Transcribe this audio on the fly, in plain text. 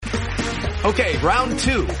Okay, round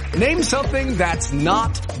two. Name something that's not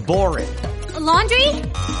boring. A laundry?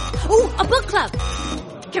 Ooh, a book club.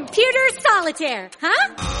 Computer solitaire,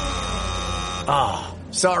 huh? Ah,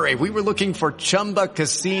 sorry, we were looking for Chumba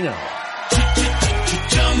Casino.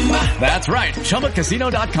 That's right,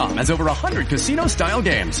 ChumbaCasino.com has over 100 casino-style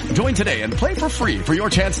games. Join today and play for free for your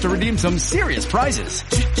chance to redeem some serious prizes.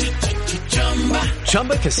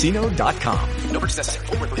 ChumbaCasino.com. No purchase necessary.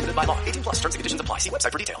 Void where prohibited by law. 18 plus. Terms and conditions apply. See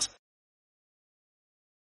website for details.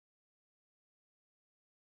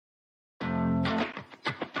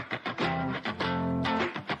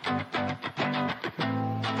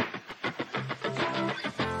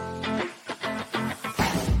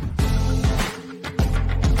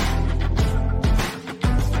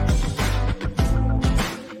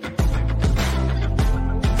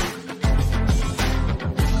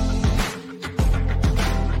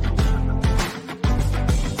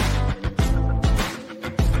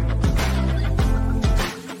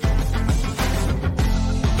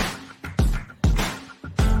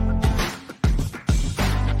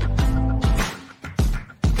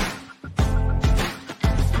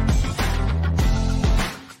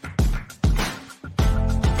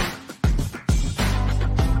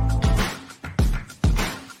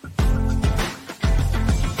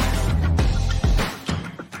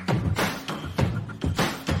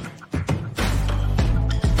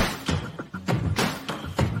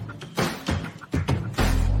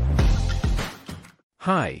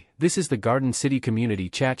 Hi, this is the Garden City Community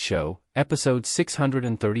Chat Show, episode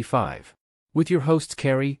 635. With your hosts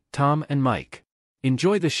Carrie, Tom, and Mike.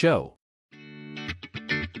 Enjoy the show.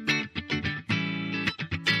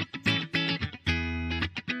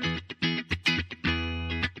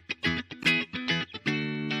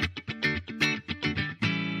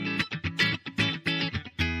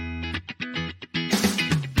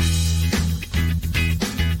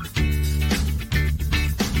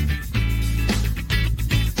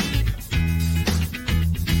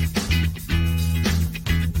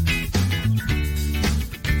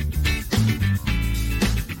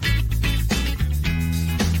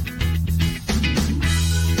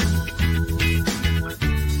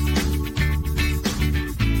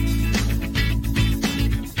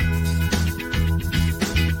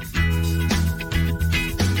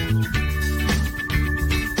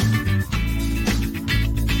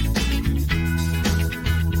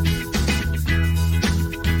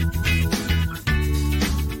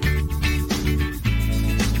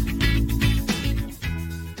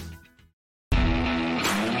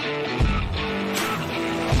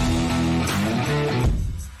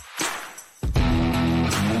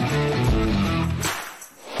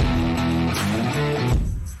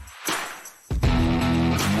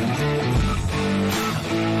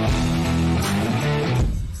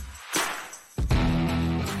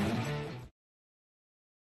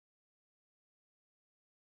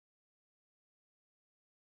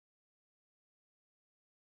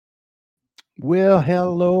 Well,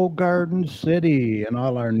 hello, Garden City and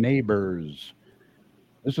all our neighbors.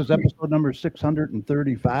 This is episode number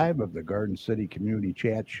 635 of the Garden City Community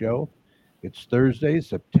Chat Show. It's Thursday,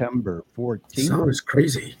 September 14th. Sounds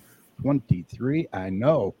crazy. 23. I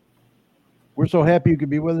know. We're so happy you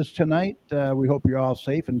could be with us tonight. We hope you're all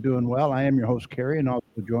safe and doing well. I am your host, Carrie, and also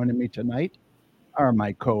joining me tonight are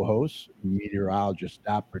my co-hosts, meteorologist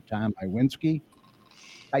Dr. Tom Iwinski.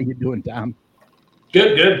 How you doing, Tom?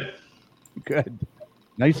 Good. Good.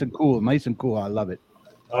 Nice and cool. I love it.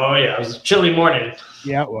 Oh, yeah. It was a chilly morning.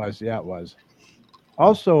 Yeah, it was.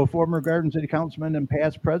 Also, former Garden City Councilman and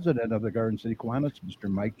past president of the Garden City Kiwanis, Mr.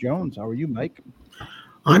 Mike Jones. How are you, Mike?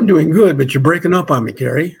 I'm doing good, but you're breaking up on me,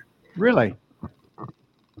 Carrie. Really?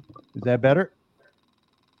 Is that better?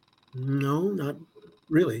 No, not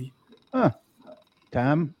really. Huh.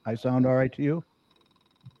 Tom, I sound all right to you?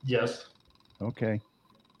 Yes. Okay.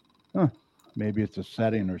 Huh. Maybe it's a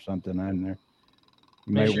setting or something on there.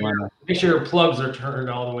 You Make sure your plugs are turned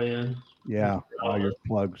all the way in. Yeah, all your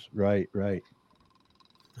plugs. Right. I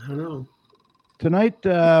don't know. Tonight,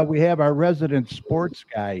 we have our resident sports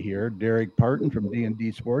guy here, Derek Partin from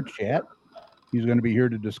D&D Sports Chat. He's going to be here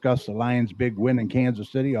to discuss the Lions' big win in Kansas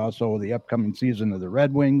City, also the upcoming season of the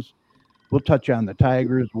Red Wings. We'll touch on the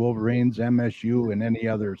Tigers, Wolverines, MSU, and any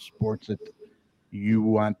other sports that you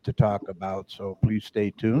want to talk about, so please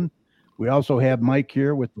stay tuned. We also have Mike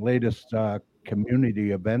here with the latest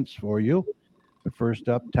community events for you. But first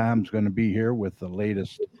up, Tom's going to be here with the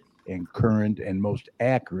latest and current and most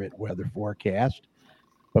accurate weather forecast.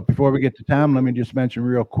 But before we get to Tom, let me just mention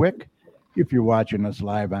real quick, if you're watching us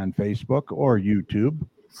live on Facebook or YouTube,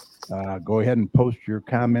 go ahead and post your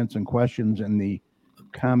comments and questions in the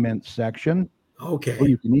comment section. Okay. Or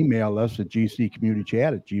you can email us at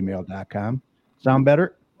gccommunitychat@gmail.com. Sound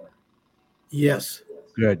better? Yes.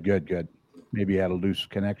 Good. Maybe you had a loose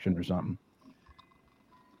connection or something.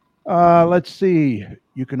 Let's see.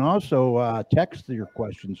 You can also text your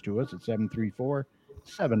questions to us at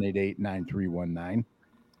 734-788-9319.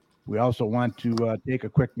 We also want to take a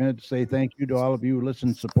quick minute to say thank you to all of you who listen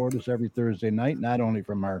and support us every Thursday night, not only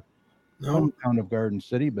from our No. hometown of Garden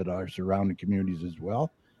City, but our surrounding communities as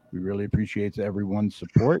well. We really appreciate everyone's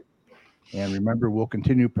support. And remember, we'll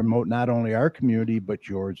continue to promote not only our community, but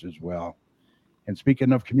yours as well. And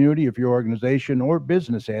speaking of community, if your organization or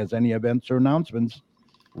business has any events or announcements,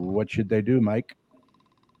 what should they do, Mike?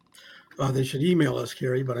 They should email us,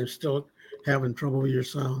 Carrie, but I'm still having trouble with your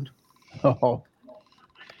sound. Oh, all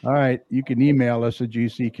right. You can email us at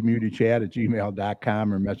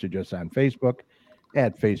gccommunitychat@gmail.com or message us on Facebook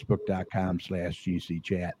at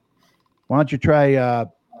facebook.com/gcchat. Why don't you try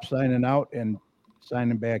signing out and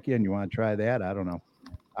signing back in? You want to try that? I don't know.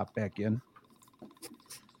 Hop back in.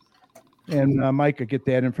 And Mike will get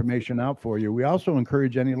that information out for you. We also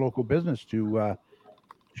encourage any local business to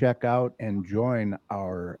check out and join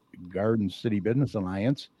our Garden City Business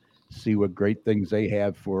Alliance. See what great things they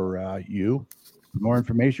have for you. For more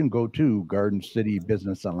information, go to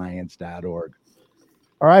gardencitybusinessalliance.org.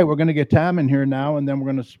 All right, we're going to get Tom in here now, and then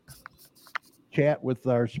we're going to chat with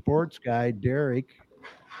our sports guy, Derek,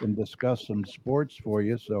 and discuss some sports for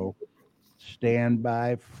you. So stand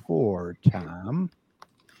by for Tom.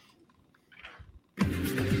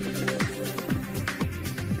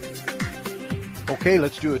 Okay,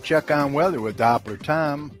 let's do a check on weather with Doppler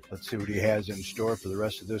Tom. Let's see what he has in store for the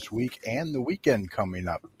rest of this week and the weekend coming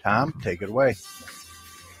up. Tom, take it away.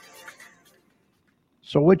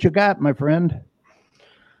 So what you got, my friend?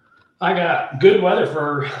 I got good weather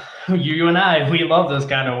for you and I. We love this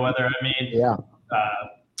kind of weather. I mean, Yeah.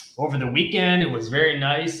 Over the weekend, it was very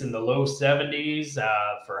nice in the low 70s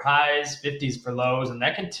for highs, 50s for lows, and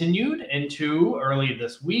that continued into early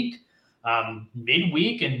this week.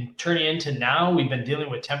 Midweek and turning into now, we've been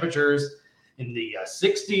dealing with temperatures in the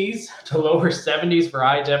 60s to lower 70s for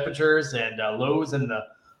high temperatures and lows in the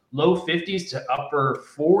low 50s to upper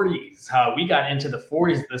 40s. We got into the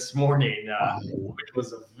 40s this morning, which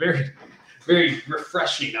was a very, very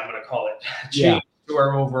refreshing, I'm going to call it, change to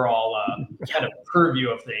our overall kind of purview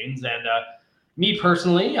of things. And me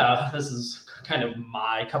personally, this is kind of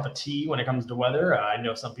my cup of tea when it comes to weather. I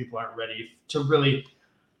know some people aren't ready to really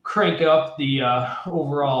crank up the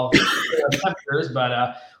overall temperatures,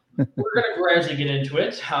 but we're going to gradually get into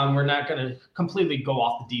it. We're not going to completely go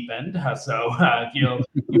off the deep end. So if you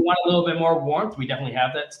want a little bit more warmth, we definitely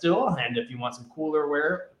have that still. And if you want some cooler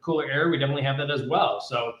air, we definitely have that as well.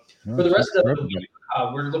 So for the rest of the week,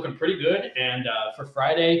 we're looking pretty good. And for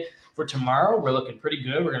Friday, for tomorrow, we're looking pretty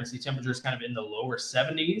good. We're going to see temperatures kind of in the lower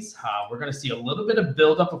 70s. We're going to see a little bit of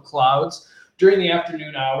buildup of clouds during the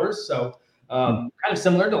afternoon hours. So kind of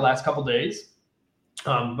similar to the last couple days.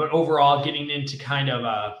 But overall, getting into kind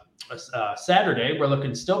of Saturday, we're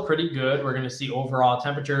looking still pretty good. We're going to see overall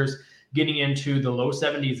temperatures getting into the low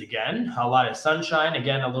 70s again. A lot of sunshine.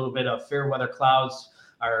 Again, a little bit of fair weather clouds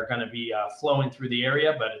are going to be flowing through the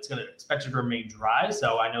area, but it's going to expect to remain dry.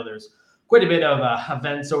 So I know there's quite a bit of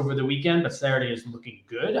events over the weekend, but Saturday is looking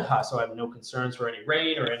good. So I have no concerns for any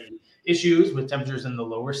rain or any issues with temperatures in the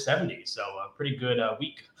lower 70s. So a pretty good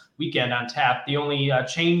weekend on tap. The only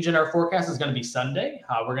change in our forecast is going to be Sunday.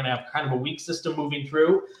 We're going to have kind of a weak system moving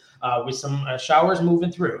through with some showers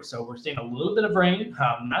moving through. So we're seeing a little bit of rain.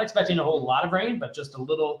 Not expecting a whole lot of rain, but just a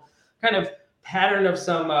little kind of pattern of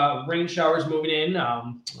some rain showers moving in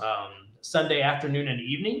Sunday afternoon and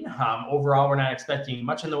evening. Overall, we're not expecting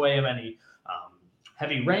much in the way of any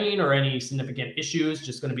heavy rain or any significant issues.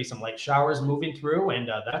 Just going to be some light showers moving through, and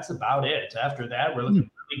that's about it. After that, we're looking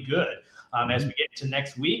really good. As we get to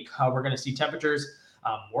next week, we're going to see temperatures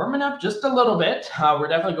warming up just a little bit. We're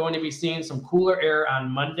definitely going to be seeing some cooler air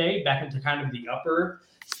on Monday, back into kind of the upper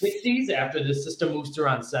 60s after the system moves through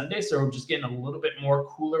on Sunday. So we're just getting a little bit more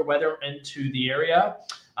cooler weather into the area.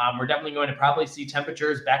 We're definitely going to probably see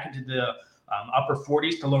temperatures back into the upper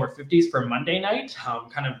 40s to lower 50s for Monday night,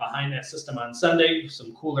 kind of behind that system on Sunday,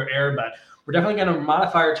 some cooler air, but we're definitely going to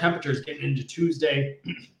modify our temperatures getting into Tuesday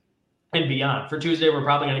and beyond. For Tuesday, we're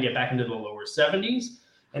probably going to get back into the lower 70s.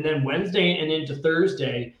 And then Wednesday and into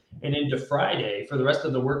Thursday and into Friday for the rest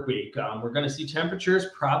of the work week, we're going to see temperatures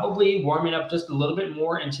probably warming up just a little bit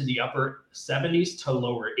more into the upper 70s to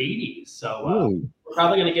lower 80s. So we're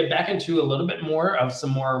probably going to get back into a little bit more of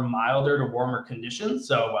some more milder to warmer conditions.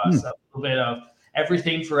 So a little bit of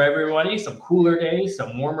everything for everybody, some cooler days,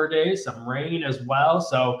 some warmer days, some rain as well.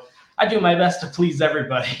 So I do my best to please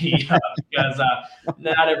everybody because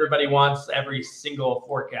not everybody wants every single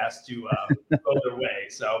forecast to go their way.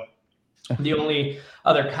 So the only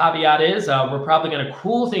other caveat is we're probably going to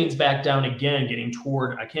cool things back down again, getting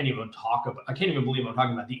toward, I can't even believe I'm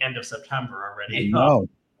talking about the end of September already. No.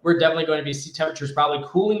 We're definitely going to be see temperatures probably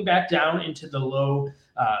cooling back down into the low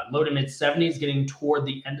to mid 70s, getting toward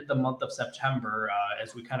the end of the month of September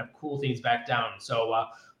as we kind of cool things back down. So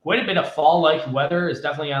quite a bit of fall-like weather is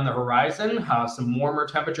definitely on the horizon. Some warmer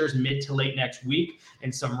temperatures mid to late next week,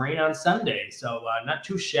 and some rain on Sunday. So not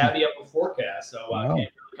too shabby of a forecast. So can't really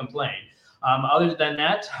complain. Other than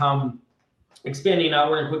that, expanding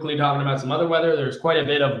outward and quickly talking about some other weather, there's quite a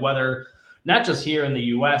bit of weather, not just here in the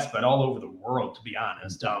U.S., but all over the world, to be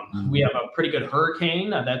honest. We have a pretty good hurricane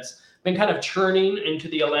that's been kind of churning into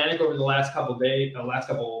the Atlantic over the last couple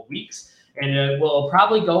of weeks. And it will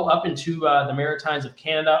probably go up into the Maritimes of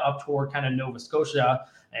Canada, up toward kind of Nova Scotia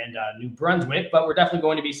and New Brunswick. But we're definitely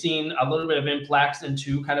going to be seeing a little bit of influx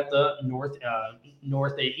into kind of the New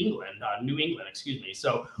England, excuse me.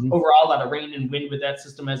 So overall, a lot of rain and wind with that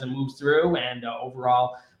system as it moves through. And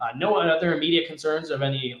overall, no other immediate concerns of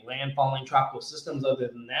any landfalling tropical systems other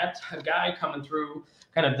than that guy coming through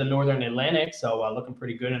kind of the northern Atlantic. So looking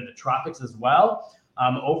pretty good in the tropics as well.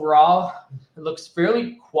 Overall, it looks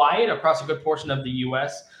fairly quiet across a good portion of the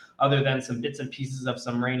U.S., other than some bits and pieces of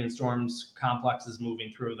some rain and storms complexes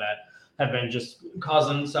moving through that have been just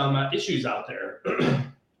causing some issues out there.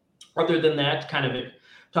 Other than that, kind of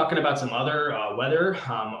talking about some other weather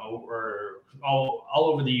all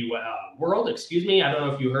over the world, excuse me. I don't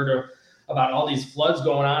know if you heard about all these floods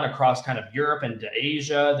going on across kind of Europe and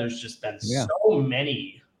Asia. There's just been so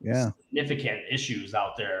many significant issues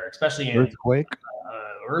out there, especially in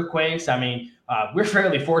earthquakes. I mean, we're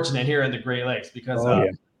fairly fortunate here in the Great Lakes because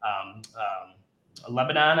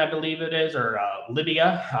Lebanon, I believe it is, or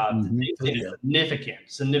Libya, they did a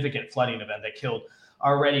significant flooding event that killed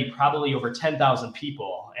already probably over 10,000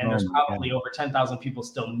 people, and there's probably over 10,000 people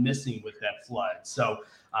still missing with that flood. So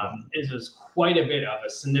it is quite a bit of a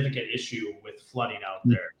significant issue with flooding out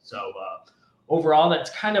there. So overall,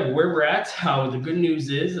 that's kind of where we're at. The good news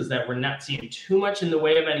is that we're not seeing too much in the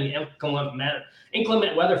way of any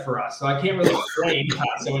inclement weather for us. So I can't really complain.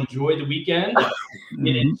 So enjoy the weekend.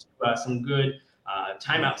 Get into some good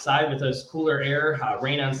time outside with this cooler air,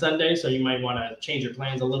 rain on Sunday. So you might want to change your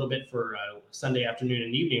plans a little bit for Sunday afternoon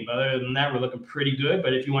and evening. But other than that, we're looking pretty good.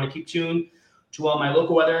 But if you want to keep tuned to all my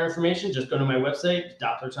local weather information, just go to my website,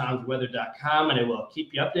 drtomsweather.com, and it will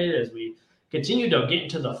keep you updated as we continue to get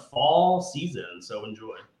into the fall season. So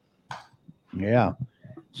enjoy. Yeah.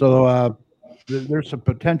 So there's some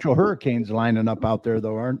potential hurricanes lining up out there,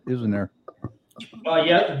 though, isn't there?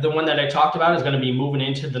 Yeah, the one that I talked about is going to be moving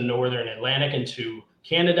into the northern Atlantic, into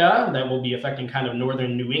Canada. That will be affecting kind of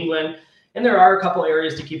northern New England. And there are a couple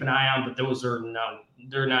areas to keep an eye on, but those are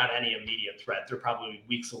they're not any immediate threat. They're probably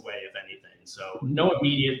weeks away, if anything. So no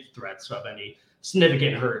immediate threats of any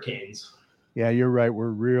significant hurricanes. Yeah, you're right. We're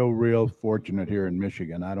real fortunate here in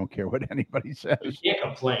Michigan. I don't care what anybody says. You can't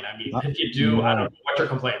complain. I mean, if you do, I don't know what you're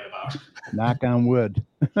complaining about. Knock on wood.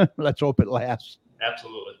 Let's hope it lasts.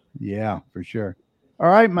 Absolutely. Yeah, for sure. All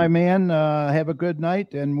right, my man. Have a good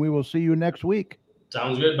night, and we will see you next week.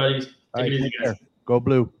 Sounds good, buddies. Take it easy, guys. Go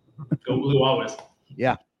Blue. Go Blue always.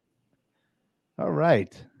 Yeah. All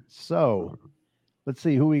right. So let's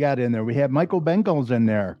see who we got in there. We have Michael Bengals in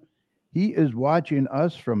there. He is watching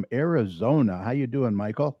us from Arizona. How you doing,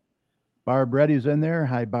 Michael? Barb Reddy's in there.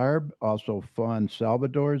 Hi, Barb. Also, Fawn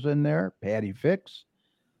Salvador's in there. Patty Fix.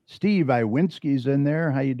 Steve Iwinski's in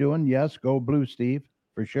there. How you doing? Yes, go Blue, Steve,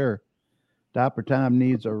 for sure. Dapper Tom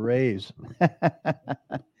needs a raise.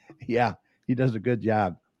 Yeah, he does a good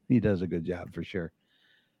job. He does a good job for sure.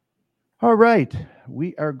 All right.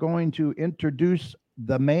 We are going to introduce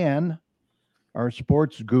the man, our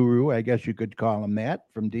sports guru, I guess you could call him that,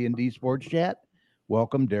 from D&D Sports Chat.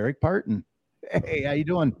 Welcome, Derek Partin. Hey, how you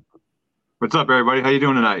doing? What's up, everybody? How you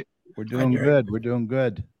doing tonight? We're doing good. We're doing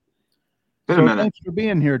good. Been a minute. Thanks for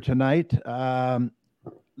being here tonight.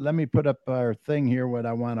 Let me put up our thing here, what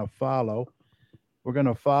I want to follow. We're going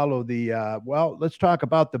to follow let's talk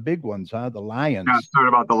about the big ones, huh? The Lions. Got to start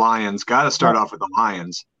about the Lions. Got to start off with the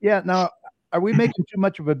Lions. Yeah. Now, are we making too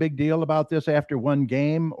much of a big deal about this after one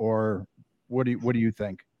game, or what do you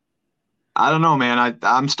think? I don't know, man.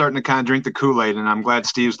 I'm starting to kind of drink the Kool-Aid, and I'm glad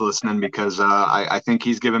Steve's listening because I think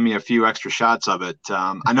he's given me a few extra shots of it.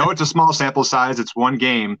 I know it's a small sample size. It's one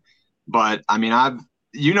game. But, I mean,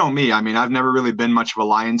 you know me. I mean, I've never really been much of a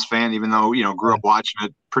Lions fan, even though, grew up watching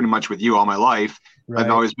it pretty much with you all my life. Right.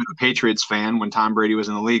 I've always been a Patriots fan when Tom Brady was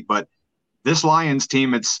in the league. But this Lions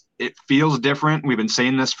team, it's it feels different. We've been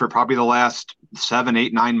saying this for probably the last 7,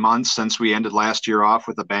 8, 9 months since we ended last year off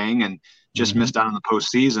with a bang and just missed out on the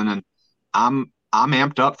postseason. And I'm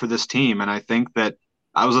amped up for this team. And I think that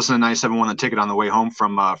I was listening to 97.1 The Ticket on the way home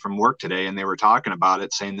from work today, and they were talking about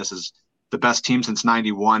it, saying this is the best team since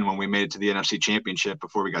 91 when we made it to the NFC Championship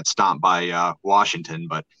before we got stomped by Washington.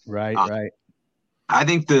 But right. I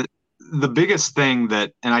think the biggest thing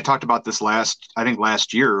that, and I talked about this last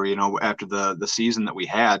year, after the season that we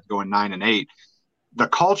had going 9-8, the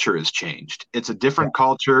culture has changed. It's a different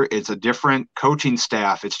culture. It's a different coaching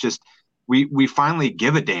staff. It's just, we finally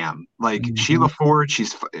give a damn. Like Sheila Ford,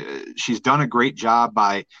 she's done a great job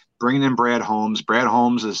by bringing in Brad Holmes. Brad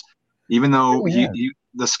Holmes is, even though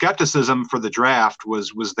the skepticism for the draft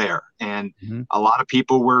was there, and a lot of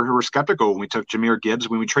people were skeptical when we took Jahmyr Gibbs,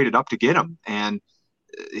 when we traded up to get him. And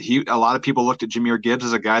a lot of people looked at Jahmyr Gibbs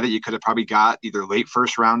as a guy that you could have probably got either late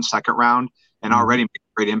first round, second round, and already made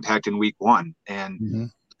a great impact in week 1.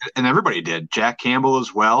 And everybody did. Jack Campbell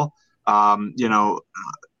as well.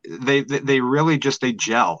 They really they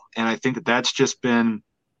gel. And I think that's been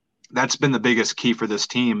the biggest key for this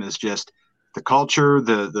team, is just the culture,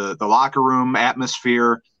 the locker room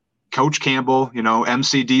atmosphere. Coach Campbell,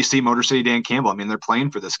 MCDC, Motor City Dan Campbell. I mean, they're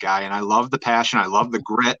playing for this guy, and I love the passion. I love the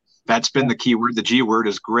grit. That's been the key word. The G word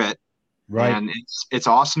is grit. Right. And it's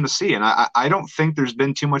awesome to see. And I don't think there's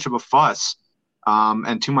been too much of a fuss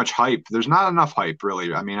and too much hype. There's not enough hype,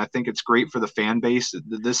 really. I mean, I think it's great for the fan base.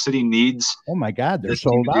 This city needs. Oh my God, they're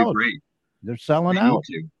sold out. They're selling out.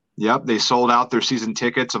 Yep, they sold out their season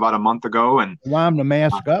tickets about a month ago, and you want them to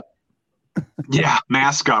mask up. Yeah,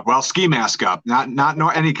 mask up. Well, ski mask up.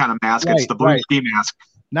 Not any kind of mask. Right, it's the blue ski mask.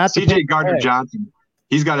 Not CJ Gardner-Johnson.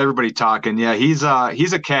 He's got everybody talking. Yeah, he's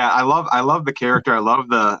a cat. I love the character. I love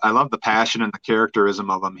the passion and the characterism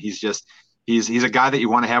of him. He's a guy that you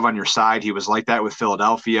want to have on your side. He was like that with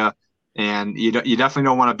Philadelphia, and you definitely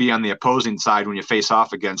don't want to be on the opposing side when you face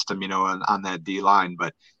off against him, on that D line.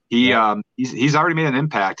 But he's already made an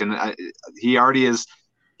impact, and he already is.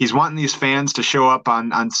 He's wanting these fans to show up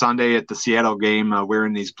on Sunday at the Seattle game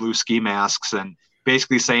wearing these blue ski masks and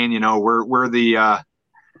basically saying, we're the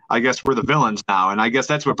I guess we're the villains now. And I guess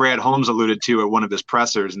that's what Brad Holmes alluded to at one of his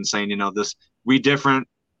pressers, and saying, we different,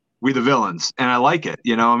 we the villains. And I like it.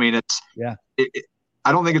 I mean,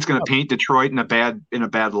 I don't think it's going to paint Detroit in a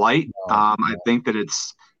bad light. No. I think that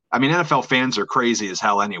NFL fans are crazy as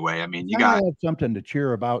hell anyway. I mean, you got to have something to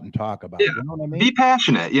cheer about and talk about. Yeah, you know what I mean? Be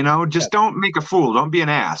passionate, just don't make a fool. Don't be an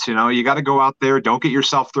ass. You got to go out there. Don't get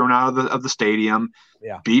yourself thrown out of the stadium.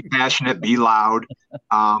 Yeah. Be passionate, be loud,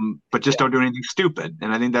 but just don't do anything stupid.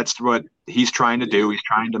 And I think that's what he's trying to do. He's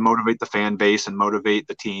trying to motivate the fan base and motivate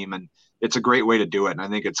the team. And it's a great way to do it. And I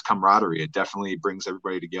think it's camaraderie. It definitely brings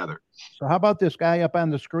everybody together. So how about this guy up on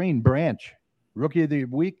the screen, Branch, Rookie of the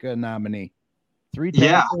Week nominee? 3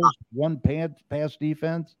 tackles, 1 pass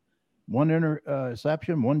defense, 1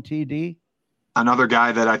 interception, 1 TD. Another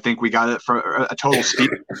guy that I think we got it for a total steep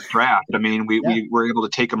draft. I mean, we were able to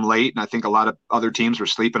take him late, and I think a lot of other teams were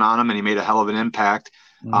sleeping on him, and he made a hell of an impact.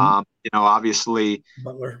 Obviously,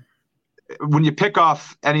 Butler. When you pick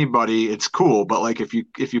off anybody, it's cool, but like if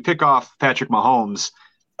you pick off Patrick Mahomes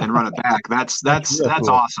and run it back, that's cool.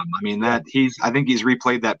 Awesome. I mean, I think he's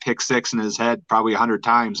replayed that pick 6 in his head probably 100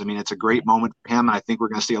 times. I mean, it's a great moment for him, and I think we're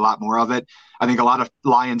going to see a lot more of it. I think a lot of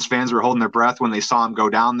Lions fans were holding their breath when they saw him go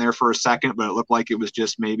down there for a second, but it looked like it was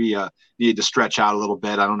just maybe needed to stretch out a little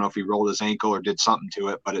bit. I don't know if he rolled his ankle or did something to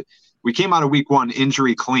it, but we came out of week 1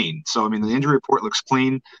 injury clean. So, I mean, the injury report looks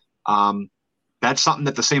clean. That's something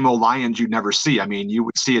that the same old Lions you'd never see. I mean, you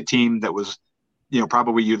would see a team that was,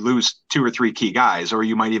 probably you'd lose 2 or 3 key guys, or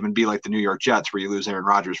you might even be like the New York Jets where you lose Aaron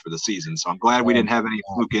Rodgers for the season. So I'm glad we didn't have any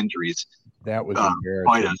fluke injuries. That was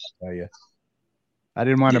embarrassing, I tell you. I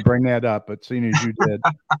didn't want to bring that up, but seeing as you did.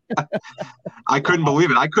 I couldn't believe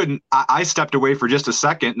it. I stepped away for just a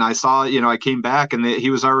second, and I saw, I came back, and he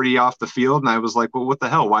was already off the field, and I was like, well, what the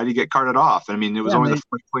hell? Why did he get carted off? I mean, it was only the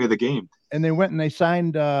first play of the game. And they went and they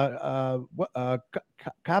signed Kaepernick,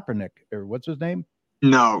 or what's his name?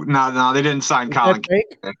 No, they didn't sign Colin.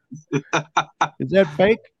 Is that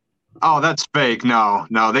fake? Oh, that's fake. No,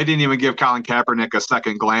 they didn't even give Colin Kaepernick a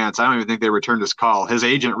second glance. I don't even think they returned his call. His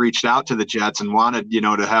agent reached out to the Jets and wanted,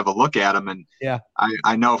 to have a look at him. And yeah,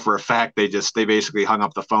 I know for a fact they basically hung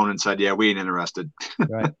up the phone and said, yeah, we ain't interested.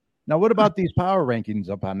 Right. Now, what about these power rankings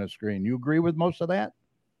up on the screen? You agree with most of that?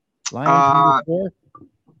 Lions 4?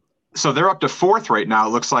 So they're up to 4th right now,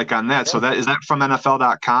 it looks like, on that. Yeah. So is that from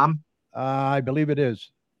NFL.com? I believe it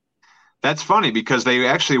is. That's funny because they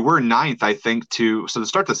actually were 9th, I think, so to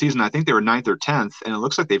start the season, I think they were 9th or 10th, and it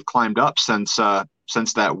looks like they've climbed up since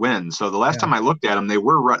since that win. So the last time I looked at them, they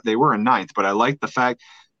were in ninth. But I like the fact.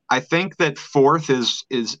 I think that fourth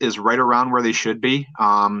is right around where they should be.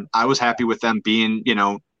 I was happy with them being,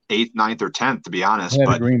 eighth, ninth, or 10th, to be honest. Had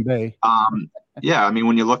but Green Bay. Yeah, I mean,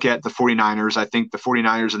 when you look at the 49ers, I think the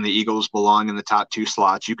 49ers and the Eagles belong in the top two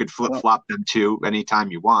slots. You could flip-flop them too anytime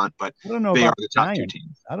you want, but they are the top two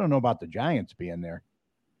teams. I don't know about the Giants being there.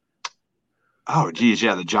 Oh, geez,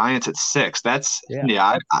 yeah, the Giants at 6. That's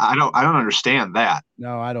I don't understand that.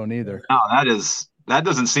 No, I don't either. No, that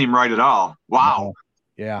doesn't seem right at all. Wow. No.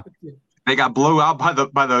 Yeah. They got blown out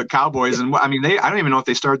by the Cowboys, and I mean, I don't even know if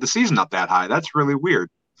they started the season up that high. That's really weird.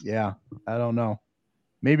 Yeah, I don't know.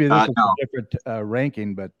 Maybe this is a different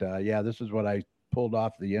ranking, but this is what I pulled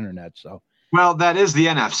off the internet. So, well, that is the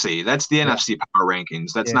NFC. That's the NFC power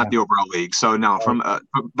rankings. That's not the overall league. So, no,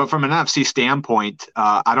 but from an NFC standpoint,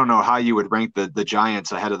 I don't know how you would rank the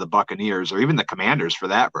Giants ahead of the Buccaneers or even the Commanders for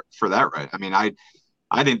that. Right? I mean, I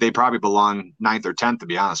think they probably belong 9th or 10th, to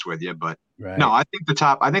be honest with you. But no, I think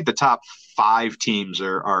the top 5 teams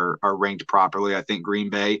are ranked properly. I think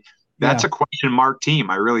Green Bay. That's a question mark team.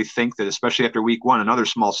 I really think that, especially after week 1, another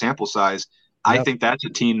small sample size, I think that's a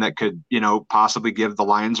team that could, possibly give the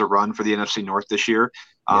Lions a run for the NFC North this year.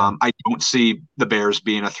 I don't see the Bears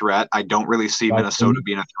being a threat. I don't really see Minnesota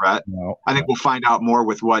being a threat. No, I think we'll find out more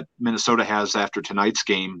with what Minnesota has after tonight's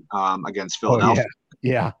game against Philadelphia.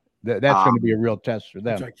 Yeah. That's going to be a real test for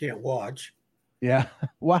them. Which I can't watch. Yeah.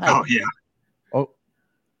 Why? Oh, yeah.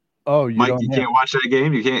 Oh, Mike, you can't watch that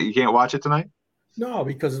game? You can't watch it tonight? No,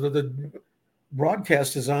 because the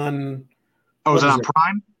broadcast is on. Oh, is it on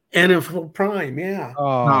Prime? NFL Prime, yeah.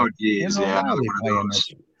 Oh, geez, another one of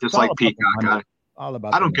those. Just like Peacock.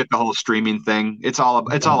 I don't get the whole streaming thing. It's all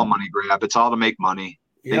a money grab. It's all to make money.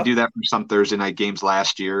 Yep. They do that for some Thursday night games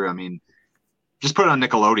last year. I mean, just put it on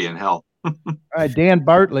Nickelodeon. Hell. All right, Dan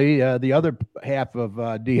Bartley, the other half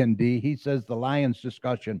of D&D, he says the Lions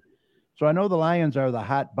discussion. So I know the Lions are the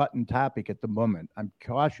hot button topic at the moment. I'm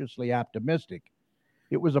cautiously optimistic.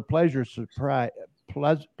 It was a pleasant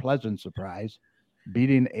surprise,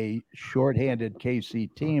 beating a shorthanded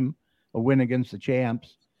KC team. A win against the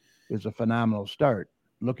champs is a phenomenal start.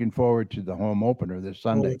 Looking forward to the home opener this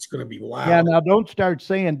Sunday. Oh, it's going to be loud. Yeah, now don't start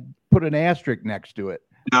saying put an asterisk next to it.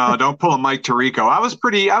 No, don't pull a Mike Tirico. I was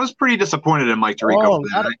pretty disappointed in Mike Tirico. Oh,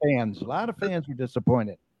 a lot of fans were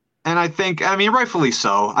disappointed. And I think, rightfully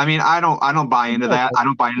so. I mean, I don't buy into that. I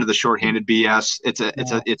don't buy into the shorthanded BS. It's the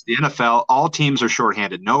NFL. All teams are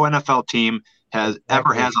shorthanded. No NFL team has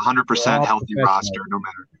 100% healthy roster, no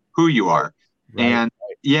matter who you are. Right. And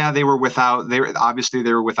they were without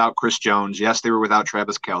Chris Jones. Yes, they were without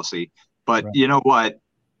Travis Kelce. But you know what?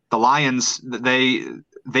 The Lions, they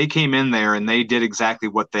came in there and they did exactly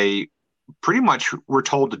what they pretty much were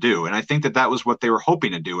told to do. And I think that was what they were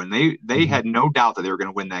hoping to do. And they had no doubt that they were going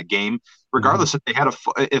to win that game, regardless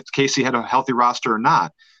if Casey had a healthy roster or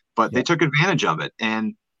not, but they took advantage of it.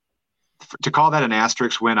 And to call that an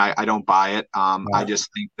asterisk win, I don't buy it. I just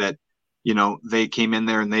think that, they came in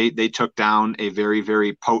there and they took down a very,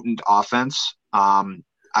 very potent offense.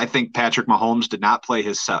 I think Patrick Mahomes did not play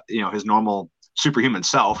his normal superhuman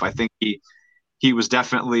self. I think he was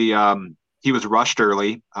definitely, he was rushed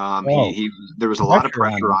early. There was a lot of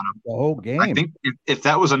pressure on him the whole game. I think if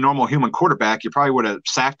that was a normal human quarterback, you probably would have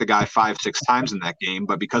sacked the guy 5-6 times in that game.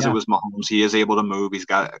 But because it was Mahomes, he is able to move. He's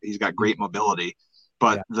got great mobility.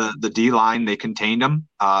 But the D line, they contained him.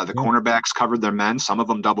 The cornerbacks covered their men. Some of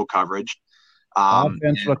them double coverage. And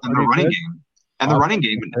the running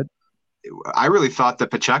game. I really thought that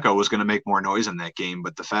Pacheco was going to make more noise in that game,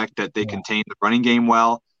 but the fact that they contained the running game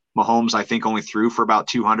well, Mahomes I think only threw for about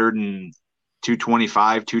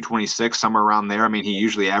 225, 226, somewhere around there. I mean, he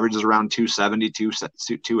usually averages around 270,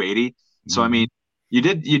 280. So, I mean, you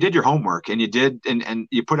did your homework and you did, and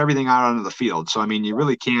you put everything out onto the field. So, I mean, you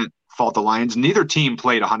really can't fault the Lions. Neither team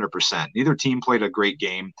played 100%. Neither team played a great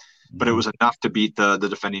game, but it was enough to beat the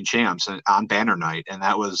defending champs on banner night. And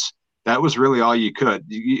that was really all you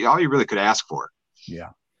really could ask for. Yeah.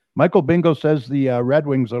 Michael Bingo says the Red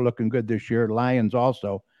Wings are looking good this year. Lions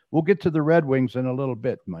also. We'll get to the Red Wings in a little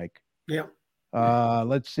bit, Mike. Yeah.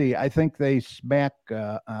 Let's see. I think they smack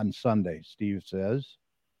on Sunday, Steve says.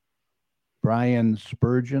 Brian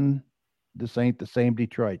Spurgeon. This ain't the same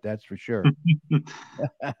Detroit, that's for sure.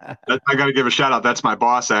 I got to give a shout out. That's my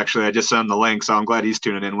boss, actually. I just sent him the link, so I'm glad he's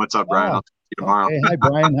tuning in. What's up, Brian? I'll see you tomorrow. Hey, hi,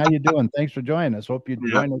 Brian. How you doing? Thanks for joining us. Hope you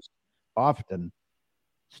join us often.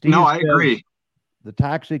 Steve I agree. The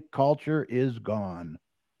toxic culture is gone.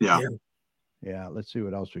 Yeah. Let's see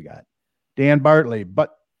what else we got. Dan Bartley,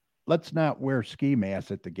 but let's not wear ski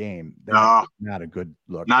masks at the game. No. That's not a good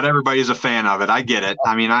look. Not everybody's a fan of it. I get it.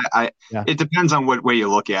 I mean, Yeah. it depends on what way you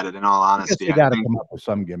look at it. In all I guess honesty, they got to come up with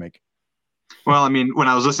some gimmick. Well, I mean, when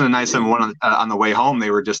I was listening to 971 on the way home,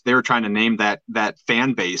 they were trying to name that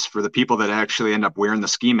fan base for the people that actually end up wearing the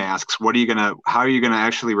ski masks. How are you gonna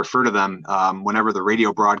actually refer to them whenever the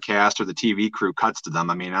radio broadcast or the TV crew cuts to them?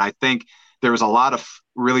 I mean, I think there was a lot of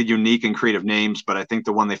really unique and creative names, but I think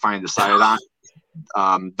the one they finally decided on,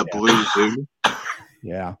 the Blue Zoo.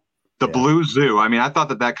 Yeah. The Blue Zoo. I mean, I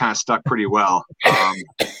thought that kind of stuck pretty well. Yeah,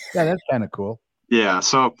 that's kind of cool. Yeah.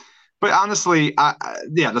 So, but honestly,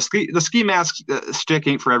 the ski mask stick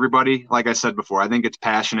ain't for everybody. Like I said before, I think it's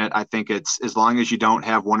passionate. I think it's, as long as you don't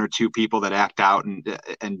have one or two people that act out and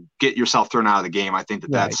get yourself thrown out of the game, I think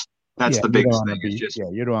that's the biggest thing.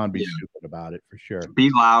 You don't want to be stupid about it, for sure. Be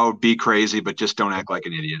loud, be crazy, but just don't act like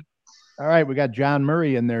an idiot. All right, we got John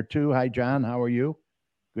Murray in there too. Hi, John. How are you?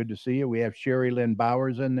 Good to see you. We have Sherry Lynn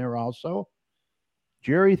Bowers in there also.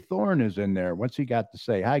 Jerry Thorne is in there. What's he got to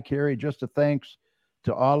say? Hi, Carrie. Just a thanks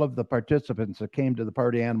to all of the participants that came to the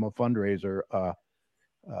Party Animal fundraiser.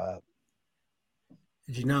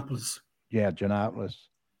 Giannopolis. Yeah, Giannopolis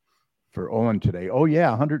for Owen today. Oh,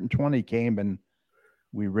 yeah, 120 came and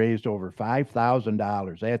we raised over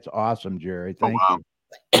 $5,000. That's awesome, Jerry. Thank you.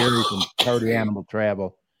 Jerry from Party Animal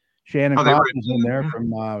Travel. Shannon Cross is in there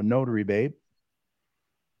from Notary Babe.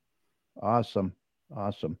 Awesome.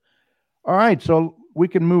 All right, so we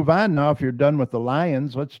can move on now if you're done with the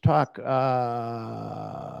Lions. Let's talk,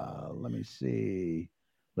 let me see.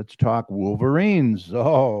 Let's talk Wolverines.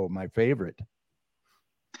 Oh, my favorite.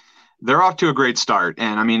 They're off to a great start.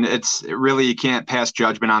 And I mean, you can't pass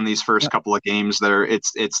judgment on these first couple of games.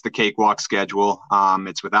 It's the cakewalk schedule.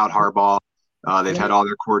 It's without Harbaugh. They've had all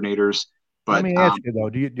their coordinators. But let me ask you though,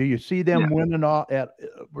 do you see them winning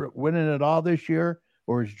it all this year?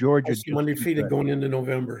 Or is Georgia undefeated going into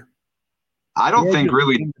November? I don't think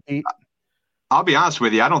really. I'll be honest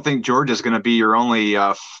with you. I don't think Georgia's going to be your only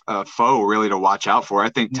foe really to watch out for. I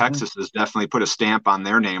think Texas has definitely put a stamp on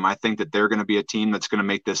their name. I think that they're going to be a team that's going to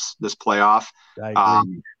make this playoff.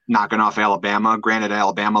 Knocking off Alabama. Granted,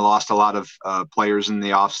 Alabama lost a lot of players in the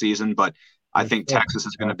offseason, but I think Texas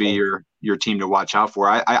is going to be your team to watch out for.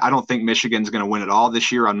 I don't think Michigan's going to win it all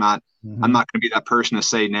this year. I'm not going to be that person to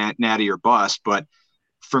say natty or bust, but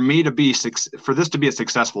for this to be a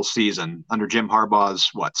successful season under Jim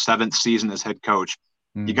Harbaugh's 7th season as head coach,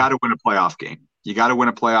 you got to win a playoff game. You got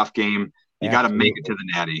to make it to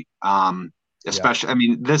the natty. Especially, I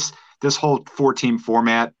mean, this whole 4-team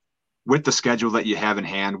format with the schedule that you have in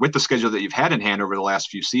hand, with the schedule that you've had in hand over the last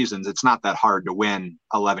few seasons, it's not that hard to win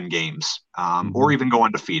 11 games or even go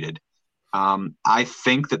undefeated. I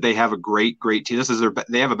think that they have a great team.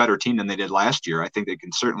 They have a better team than they did last year. I think they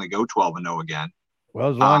can certainly go 12-0 again. Well,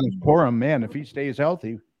 as long as Corum, man, if he stays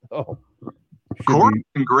healthy. Corum's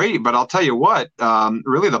been great, but I'll tell you what,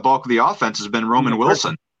 really the bulk of the offense has been Roman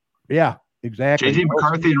Wilson. Yeah, exactly. J.J.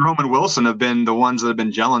 McCarthy and Roman Wilson have been the ones that have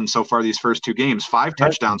been gelling so far these first two games. 5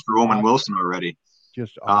 touchdowns for Roman Wilson already.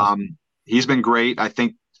 Just awesome. He's been great. I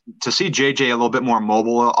think to see J.J. a little bit more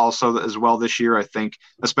mobile also as well this year, I think,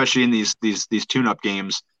 especially in these tune-up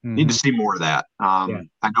games, need to see more of that.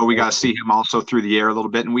 I know we got to see him also through the air a little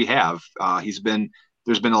bit, and we have.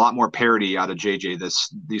 There's been a lot more parity out of J.J.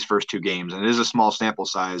 these first two games, and it is a small sample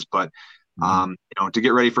size, but to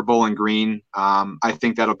get ready for Bowling Green, I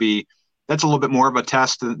think that's a little bit more of a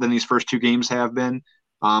test than these first two games have been.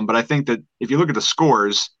 But I think that if you look at the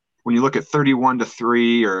scores, when you look at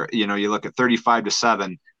 31-3 or you look at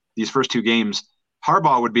 35-7, these first two games,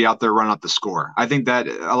 Harbaugh would be out there running up the score. I think that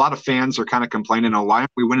a lot of fans are kind of complaining, why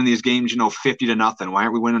aren't we winning these games, 50-0? Why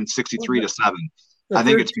aren't we winning 63-7? I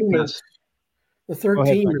think it's because the third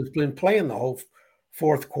team has been playing the whole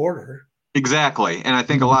fourth quarter. Exactly. And I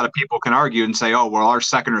think a lot of people can argue and say, our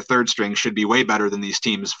second or third string should be way better than these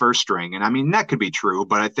teams' first string. And I mean, that could be true,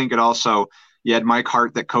 but I think it also, you had Mike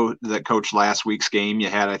Hart that coached last week's game. You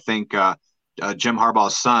had, I think, Jim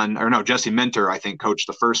Harbaugh's son, Jesse Minter, I think, coached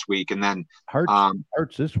the first week. And then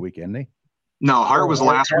Hart's this week, isn't he? No, Hart was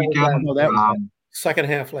last weekend. Second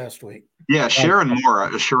half last week. Yeah, Sharon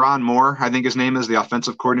Moore, I think his name is, the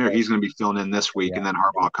offensive coordinator. He's going to be filling in this week, and then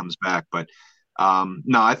Harbaugh comes back. But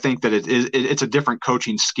no, I think that it's a different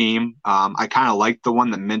coaching scheme. I kind of liked the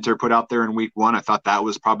one that Minter put out there in week 1. I thought that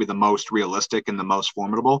was probably the most realistic and the most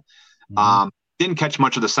formidable. Didn't catch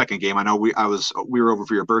much of the second game. I know we were over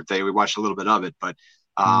for your birthday. We watched a little bit of it, but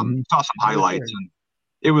saw some highlights, and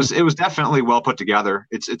it was definitely well put together.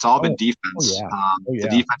 It's all been defense. The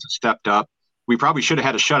defense has stepped up. We probably should have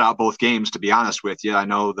had a shutout both games, to be honest with you. I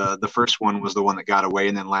know the first one was the one that got away,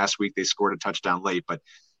 and then last week they scored a touchdown late. But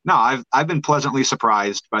No, I've been pleasantly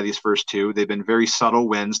surprised by these first two. They've been very subtle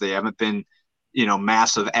wins. They haven't been,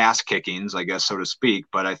 massive ass kickings, I guess, so to speak.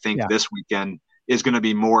 But I think this weekend is going to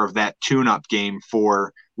be more of that tune-up game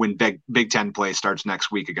for when Big Ten play starts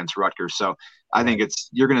next week against Rutgers. So I think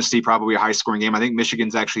you're going to see probably a high-scoring game. I think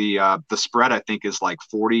Michigan's actually the spread, I think, is like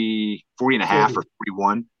 40 and a half or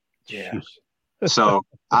 41. Yeah. So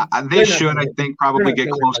they should, I think, probably get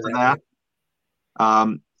close to that.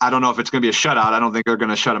 I don't know if it's going to be a shutout. I don't think they're going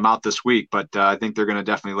to shut them out this week, but I think they're going to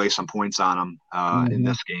definitely lay some points on them in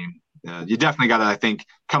this game. You definitely got to, I think,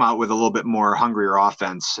 come out with a little bit more hungrier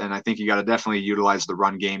offense, and I think you got to definitely utilize the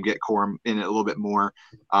run game, get Corum in it a little bit more.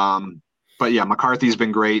 But yeah, McCarthy's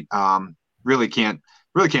been great. Really can't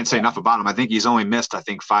say enough about him. I think he's only missed,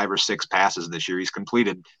 5 or 6 passes this year. He's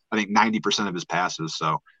completed, I think, 90% of his passes.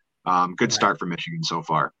 So good start for Michigan so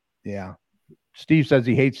far. Yeah. Steve says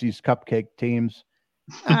he hates these cupcake teams.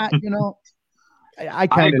 I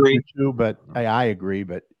kind of agree too, but I agree.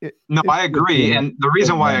 But I agree, and the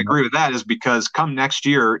reason why I agree with that is because come next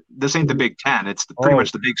year, this ain't the Big Ten; it's pretty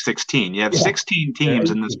much the Big 16. You have 16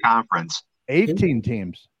 teams in this conference. 18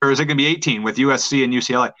 teams, or is it going to be 18 with USC and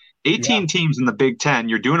UCLA? 18 teams in the Big Ten.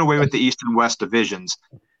 You're doing away with the East and West divisions.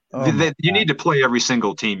 You need to play every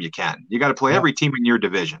single team you can. You got to play every team in your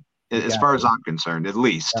division, as far as I'm concerned, at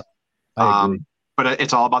least. Yep. I agree. But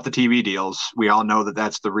it's all about the TV deals. We all know that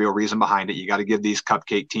that's the real reason behind it. You got to give these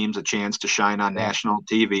cupcake teams a chance to shine on national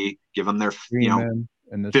TV, give them their 50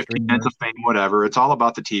 minutes of fame, whatever. It's all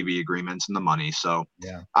about the TV agreements and the money. So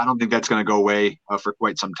I don't think that's going to go away for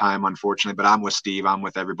quite some time, unfortunately. But I'm with Steve. I'm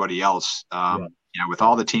with everybody else. With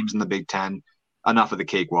all the teams in the Big Ten, enough of the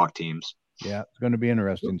cakewalk teams. Yeah, it's going to be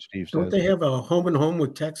interesting, Steve says. Don't they have a home and home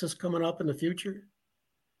with Texas coming up in the future?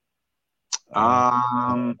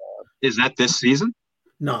 Is that this season?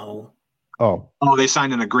 No. Oh, they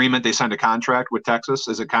signed an agreement. They signed a contract with Texas.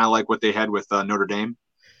 Is it kind of like what they had with Notre Dame?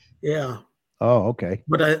 Yeah. Oh, okay.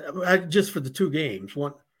 But I just for the 2 games,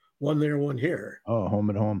 one there, one here. Oh, home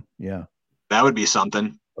and home. Yeah. That would be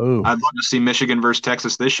something. Oh, I'd love to see Michigan versus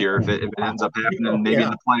Texas this year if it ends up happening, maybe in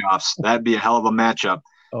the playoffs. That'd be a hell of a matchup.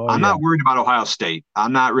 I'm not worried about Ohio State.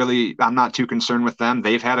 I'm not too concerned with them.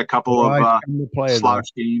 They've had a couple of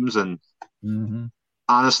slouch teams, and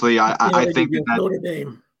honestly, I think Notre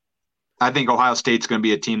Dame. I think Ohio State's going to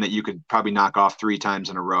be a team that you could probably knock off 3 times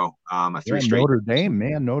in a row. Straight. Notre Dame,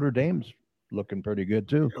 man. Notre Dame's looking pretty good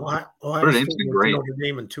too. Notre Dame's been great. Notre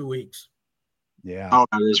Dame in 2 weeks. Yeah. Oh,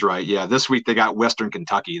 that is right. Yeah, this week they got Western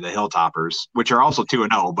Kentucky, the Hilltoppers, which are also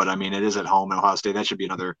 2-0. But I mean, it is at home in Ohio State. That should be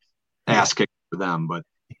another ass kick for them. But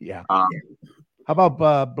yeah. How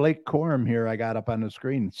about Blake Corum here? I got up on the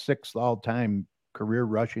screen, 6th all-time career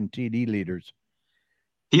rushing TD leaders.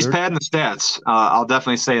 He's padding the stats. I'll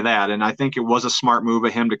definitely say that. And I think it was a smart move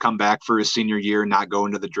of him to come back for his senior year and not go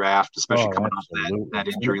into the draft, especially coming off that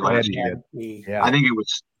injury last year. Yeah. I think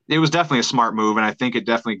it was definitely a smart move, and I think it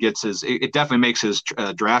definitely makes his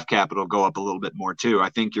draft capital go up a little bit more too. I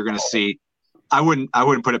think you're going to see. I wouldn't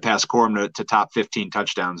put it past Corum to top 15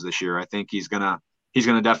 touchdowns this year. I think he's gonna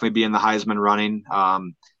definitely be in the Heisman running.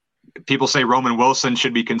 People say Roman Wilson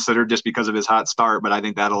should be considered just because of his hot start, but I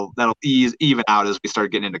think that'll even out as we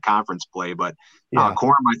start getting into conference play. But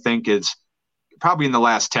Corum, I think, is probably in the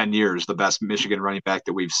last 10 years the best Michigan running back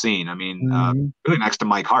that we've seen. I mean, really next to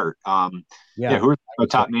Mike Hart. Who are the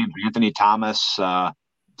top names? Anthony Thomas,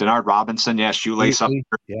 Denard Robinson, Shoelace up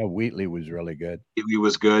there. Yeah, Wheatley was really good. Wheatley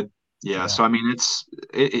was good. Yeah, so I mean, it's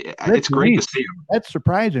great to see him. That's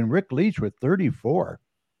surprising. Rick Leach with 34.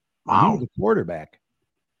 Wow, he was a quarterback.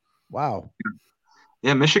 Wow.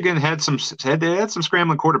 Yeah, Michigan had some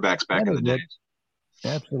scrambling quarterbacks back in the day.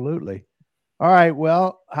 Absolutely. All right.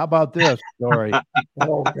 Well, how about this story?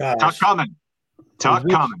 Oh gosh. Tuck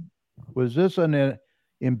coming. Was this an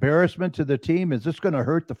embarrassment to the team? Is this going to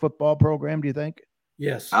hurt the football program, do you think?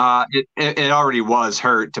 Yes. It already was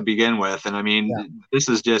hurt to begin with, and I mean, this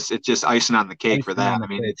is just icing on the cake for that. I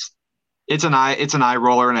mean, it's an eye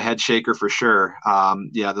roller and a head shaker for sure.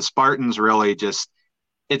 The Spartans really just.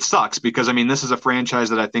 It sucks because, I mean, this is a franchise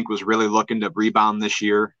that I think was really looking to rebound this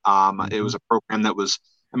year. It was a program that was,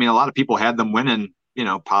 I mean, a lot of people had them winning,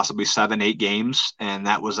 possibly 7-8 games. And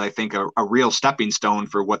that was, I think, a real stepping stone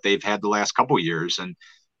for what they've had the last couple of years. And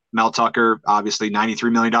Mel Tucker, obviously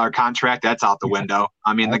 $93 million contract, that's out the window.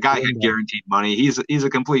 I mean, the guy had guaranteed money. He's a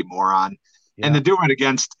complete moron. Yeah. And to do it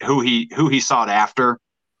against who he sought after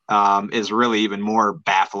is really even more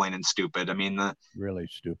baffling and stupid. I mean, really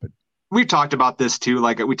stupid. We've talked about this too.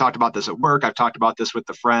 Like we talked about this at work. I've talked about this with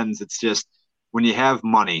the friends. It's just when you have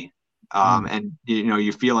money and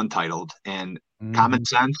you feel entitled, and common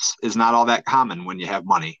sense is not all that common when you have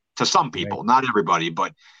money. to some people, not everybody,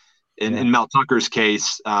 but in Mel Tucker's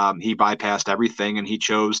case, he bypassed everything and he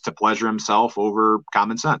chose to pleasure himself over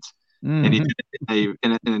common sense. And he did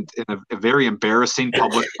it in a very embarrassing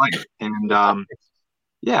public fight. And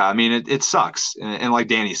yeah, I mean, it sucks. And like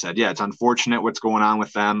Danny said, yeah, it's unfortunate what's going on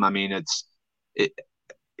with them. I mean,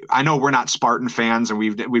 I know we're not Spartan fans, and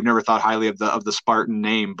we've never thought highly of the Spartan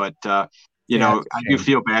name, but you know, I do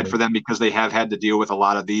feel bad for them because they have had to deal with a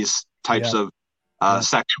lot of these types of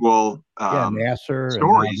sexual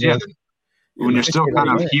stories. Yeah. When you're still kind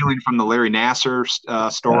of healing from the Larry Nassar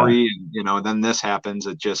story, and you know, then this happens,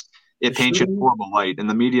 it paints you in a horrible light, and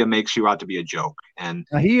the media makes you out to be a joke. And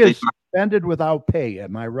now he is suspended without pay.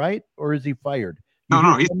 Am I right, or is he fired?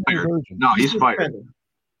 No, he's fired. No, he's fired.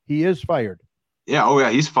 He is fired. Yeah. Oh, yeah.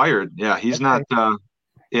 He's fired. Yeah. He's not.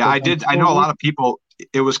 Yeah. I know a lot of people.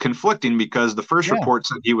 It was conflicting because the first report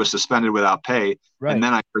said he was suspended without pay, and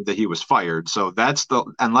then I heard that he was fired. So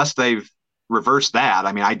unless they've reversed that.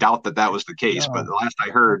 I mean, I doubt that was the case. But the last I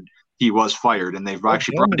heard, he was fired, and they've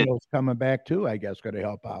actually brought in coming back too. I guess going to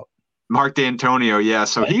help out. Mark D'Antonio, yeah.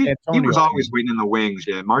 So he was always waiting in the wings.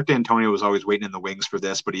 Yeah, Mark D'Antonio was always waiting in the wings for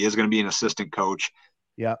this, but he is going to be an assistant coach.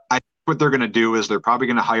 Yeah. I think what they're going to do is they're probably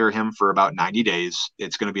going to hire him for about 90 days.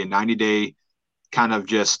 It's going to be a 90-day kind of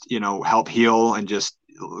just, you know, help heal and just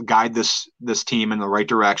guide this team in the right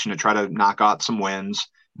direction to try to knock out some wins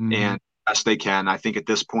and best they can. I think at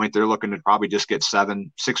this point they're looking to probably just get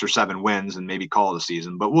 6 or 7 wins and maybe call it a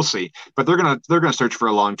season, but we'll see. But they're going to search for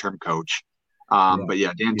a long-term coach. But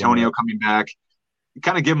yeah, D'Antonio coming back,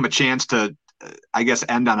 kind of give him a chance to, I guess,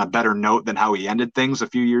 end on a better note than how he ended things a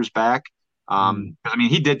few years back. I mean,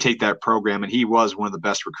 he did take that program, and he was one of the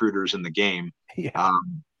best recruiters in the game.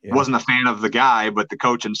 Wasn't a fan of the guy, but the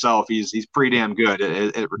coach himself, he's pretty damn good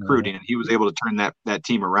at recruiting, and he was able to turn that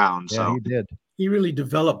team around. So he did. He really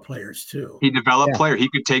developed players too. He developed players. He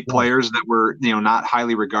could take players that were, you know, not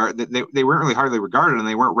highly regarded. They weren't really highly regarded, and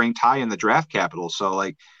they weren't ranked high in the draft capital.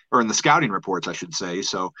 So or in the scouting reports, I should say.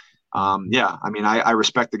 So, yeah, I mean, I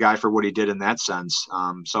respect the guy for what he did in that sense.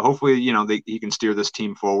 So hopefully, you know, he can steer this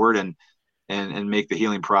team forward and make the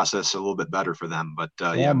healing process a little bit better for them. But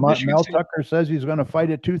Mel Tucker says he's going to fight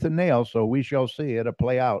it tooth and nail, so we shall see. It'll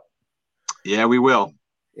play out. Yeah, we will.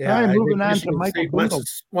 Yeah, all right, moving on to Michael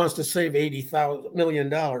wants to save $80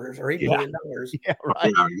 million or $8 million. Yeah,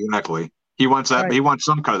 right. Yeah, exactly. He wants that. Right. He wants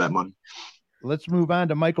some cut of that money. Let's move on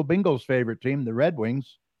to Michael Bingle's favorite team, the Red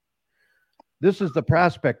Wings. This is the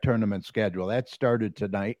prospect tournament schedule. That started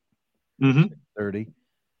tonight, 30.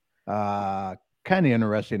 Kind of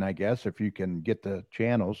interesting, I guess, if you can get the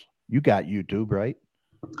channels. You got YouTube, right?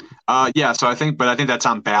 Yeah. So I think that's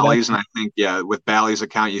on Bally's, and I think with Bally's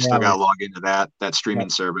account, you still got to log into that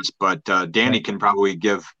streaming service. But Danny can probably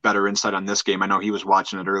give better insight on this game. I know he was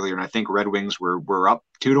watching it earlier, and I think Red Wings were up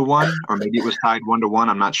 2-1, or maybe it was tied 1-1.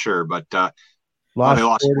 I'm not sure, but they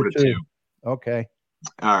lost 4-2. Okay.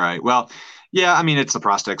 All right. Well, yeah, I mean, it's the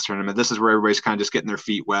prospects tournament. This is where everybody's kind of just getting their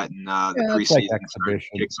feet wet, and the preseason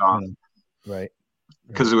kicks off. Right.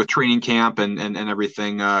 Because with training camp and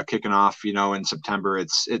everything kicking off, you know, in September,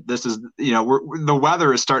 this is, you know, the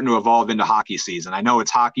weather is starting to evolve into hockey season. I know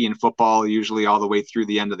it's hockey and football usually all the way through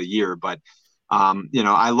the end of the year, but you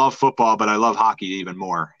know, I love football, but I love hockey even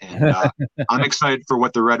more. And I'm excited for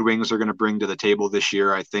what the Red Wings are going to bring to the table this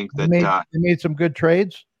year. I think that they made some good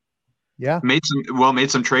trades. Yeah, made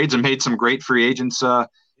some trades and made some great free agents.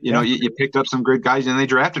 You know, you picked up some great guys, and they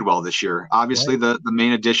drafted well this year. Obviously, the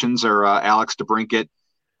main additions are Alex DeBrincat,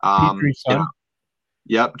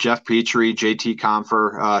 Jeff Petrie, JT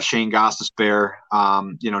Compher, Shane Gostisbehere,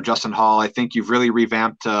 you know, Justin Hall. I think you've really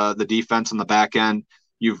revamped the defense on the back end.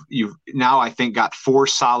 You've now, I think, got 4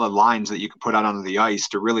 solid lines that you can put out onto the ice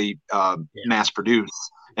to really mass produce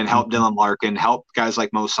and help Dylan Larkin, help guys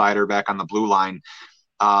like Mo Sider back on the blue line.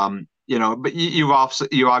 You know, but you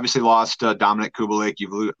obviously lost Dominic Kubalik.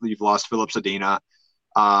 You've lost Philip Zadina,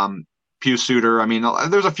 Pius Suter. I mean,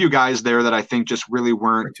 there's a few guys there that I think just really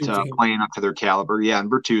weren't playing up to their caliber. Yeah,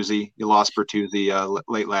 and Bertuzzi, you lost Bertuzzi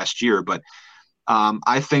late last year, but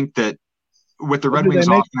I think that with the Red Wings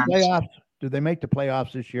offense, do they make the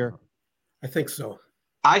playoffs this year? I think so.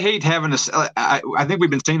 I hate having this. I think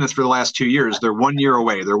we've been saying this for the last 2 years. They're 1 year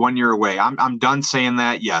away. I'm done saying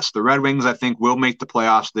that. Yes, the Red Wings, I think, will make the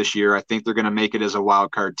playoffs this year. I think they're going to make it as a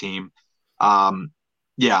wild card team.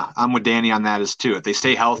 Yeah, I'm with Danny on that as too. If they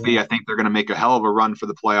stay healthy, I think they're going to make a hell of a run for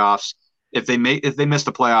the playoffs. If they miss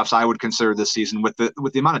the playoffs, I would consider this season with the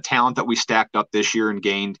amount of talent that we stacked up this year and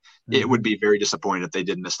gained, it would be very disappointing if they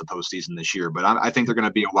did miss the postseason this year. But I think they're going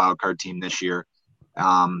to be a wild card team this year.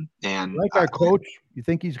 And like our coach, you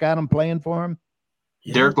think he's got him playing for him?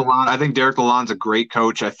 Yeah. Derek Lalonde, I think Derek Lalonde's a great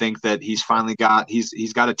coach. I think that he's finally got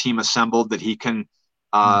he's got a team assembled that he can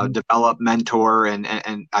develop, mentor, and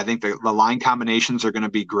I think the line combinations are going to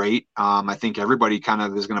be great. I think everybody kind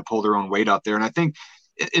of is going to pull their own weight out there, and I think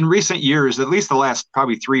in recent years, at least the last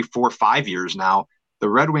probably 3, 4, 5 years now, the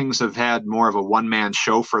Red Wings have had more of a one-man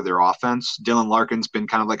show for their offense. Dylan Larkin's been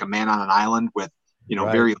kind of like a man on an island with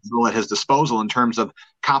very little at his disposal in terms of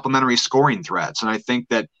complementary scoring threats, and I think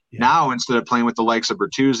that. Yeah. Now, instead of playing with the likes of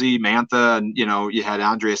Bertuzzi, Mantha, and you had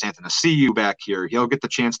Andreas Athanasiou back here, he'll get the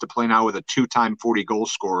chance to play now with a 2-time 40-goal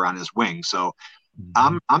scorer on his wing. So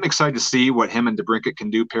I'm excited to see what him and DeBrincat can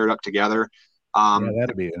do paired up together.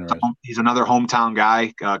 That'd be interesting. He's another hometown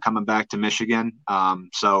guy coming back to Michigan.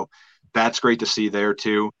 So that's great to see there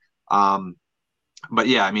too. But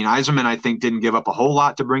yeah, I mean, Yzerman, I think, didn't give up a whole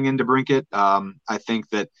lot to bring in DeBrincat. I think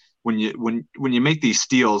that when you make these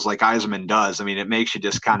steals like Yzerman does, I mean, it makes you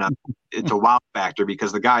just kind of it's a wow factor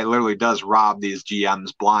because the guy literally does rob these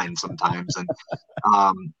GMs blind sometimes, and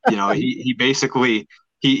he basically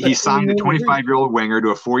he signed a 25-year-old winger to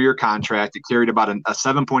a 4-year contract. It carried about a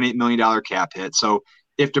 $7.8 million cap hit. So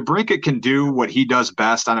if DeBrincat can do what he does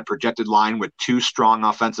best on a projected line with 2 strong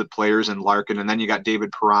offensive players in Larkin, and then you got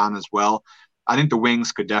David Perron as well, I think the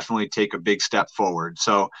Wings could definitely take a big step forward.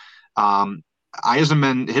 So.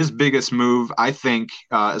 Yzerman, his biggest move, I think,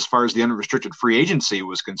 as far as the unrestricted free agency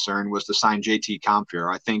was concerned, was to sign JT Compher.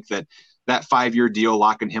 I think that 5-year deal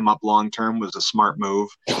locking him up long term was a smart move.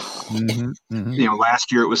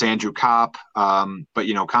 Last year it was Andrew Kopp, but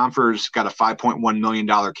Compher's got a $5.1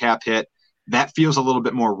 million cap hit. That feels a little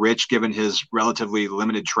bit more rich given his relatively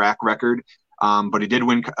limited track record. But he did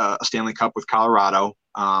win a Stanley Cup with Colorado.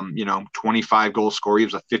 25 goal scorer. He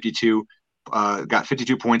was a 52. Got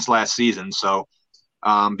 52 points last season. So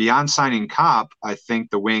beyond signing Kopp, I think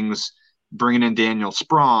the Wings bringing in Daniel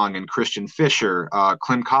Sprong and Christian Fischer,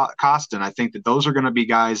 Klim Kostin, I think that those are going to be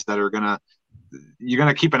guys that you're going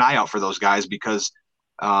to keep an eye out for those guys because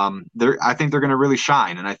I think they're going to really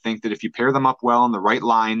shine. And I think that if you pair them up well in the right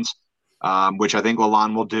lines, which I think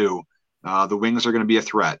Lalonde will do, the Wings are going to be a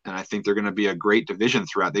threat. And I think they're going to be a great division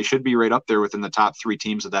threat. They should be right up there within the top 3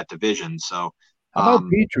 teams of that division. So, how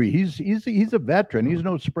about Petrie? He's a veteran. He's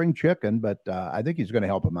no spring chicken, but I think he's going to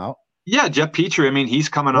help him out. Yeah, Jeff Petrie. I mean, he's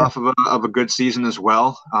coming off of a good season as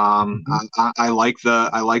well. I like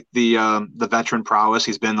the veteran prowess.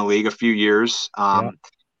 He's been in the league a few years, and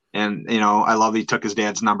I love that he took his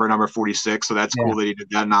dad's number 46. So that's cool that he did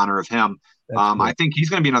that in honor of him. Cool. I think he's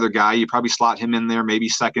going to be another guy. You probably slot him in there, maybe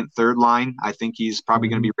second, third line. I think he's probably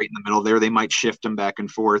going to be right in the middle there. They might shift him back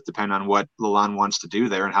and forth depending on what Lalonde wants to do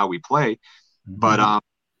there and how we play. But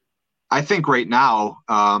I think right now,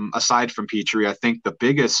 aside from Petrie, I think the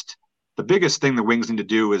biggest thing the Wings need to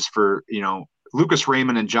do is for Lucas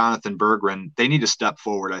Raymond and Jonathan Berggren. They need to step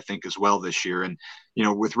forward, I think, as well this year. And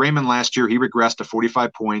with Raymond last year, he regressed to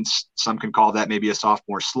 45 points. Some can call that maybe a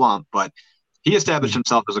sophomore slump, but he established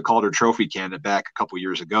himself as a Calder Trophy candidate back a couple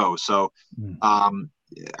years ago. So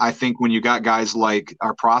I think when you got guys like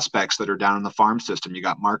our prospects that are down in the farm system, you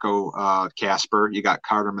got Marco Kasper, you got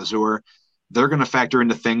Carter Mazur. They're going to factor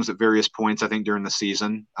into things at various points, I think, during the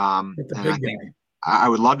season. And I think I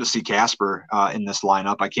would love to see Kasper in this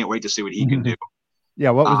lineup. I can't wait to see what he can do. Yeah,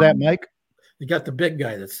 what was that, Mike? You got the big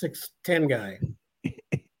guy, the 6'10" guy.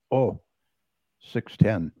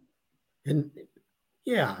 6'10". And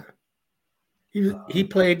yeah, he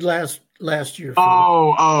played last year. Yeah,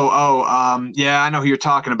 I know who you're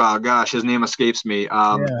talking about. Gosh, his name escapes me.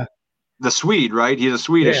 The Swede, right? He's a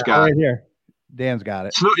Swedish guy. Right here. Dan's got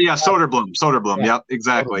it. Soderblom. Yeah. Yep,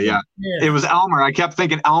 exactly. Yeah. It was Elmer. I kept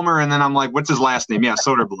thinking Elmer, and then I'm like, what's his last name? Yeah,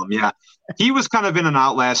 Soderblom. Yeah. He was kind of in and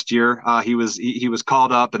out last year. He was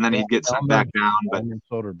called up, and then he'd get sent back down. But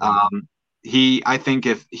I think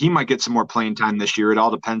if he might get some more playing time this year. It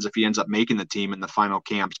all depends if he ends up making the team in the final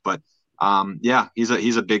camps. But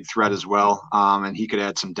he's a big threat as well, and he could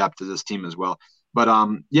add some depth to this team as well. But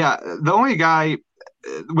the only guy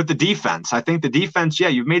with the defense, I think the defense,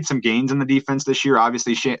 you've made some gains in the defense this year.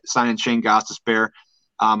 Obviously, signing Shane Gostisbehere,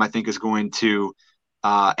 I think is going to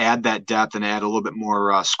add that depth and add a little bit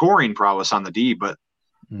more scoring prowess on the D. But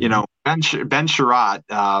Ben Sherratt,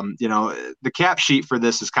 the cap sheet for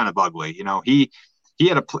this is kind of ugly. He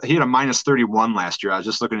had a minus 31 last year. I was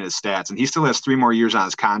just looking at his stats, and he still has 3 more years on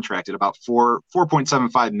his contract at about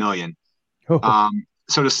 $4.75 million.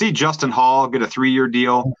 So to see Justin Hall get a 3-year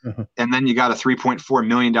deal, and then you got a $3.4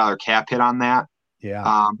 million cap hit on that.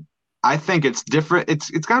 Yeah. I think it's different. It's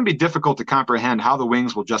going to be difficult to comprehend how the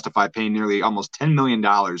Wings will justify paying nearly almost $10 million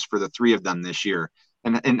for the 3 of them this year,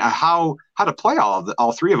 and how to play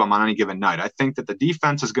all 3 of them on any given night. I think that the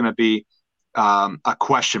defense is going to be a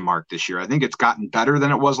question mark this year. I think it's gotten better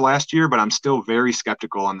than it was last year, but I'm still very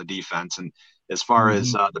skeptical on the defense and as far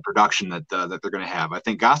as the production that they're going to have. I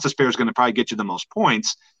think Gostisbehere is going to probably get you the most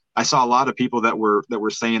points. I saw a lot of people that were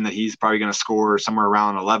saying that he's probably going to score somewhere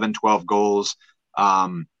around 11, 12 goals,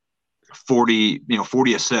 40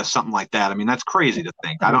 assists, something like that. I mean, that's crazy to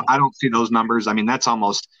think. I don't see those numbers. I mean, that's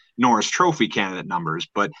almost Norris Trophy candidate numbers.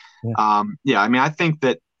 But I mean, I think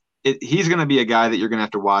that he's going to be a guy that you're going to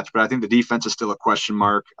have to watch. But I think the defense is still a question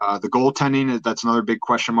mark. The goaltending, that's another big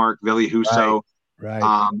question mark. Ville Husso. Right.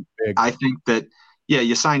 I think that,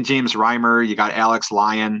 you signed James Reimer. You got Alex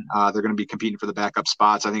Lyon. They're going to be competing for the backup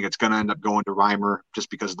spots. I think it's going to end up going to Reimer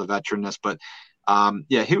just because of the veteranness. But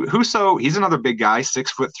Husso, he's another big guy,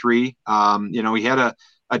 6'3". He had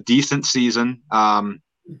a decent season.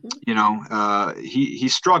 He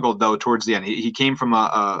struggled though towards the end. He came from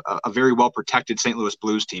a very well protected St. Louis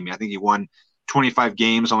Blues team. I think he won 25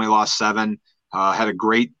 games, only lost 7. Had a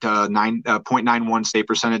great 9.91 save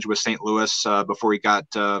percentage with St. Louis before he got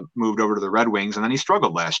moved over to the Red Wings, and then he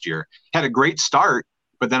struggled last year. Had a great start,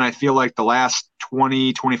 but then I feel like the last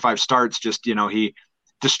 20, 25 starts, he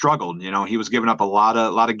just struggled. He was giving up a lot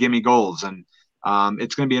of gimme goals, and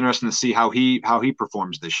it's going to be interesting to see how he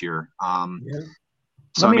performs this year.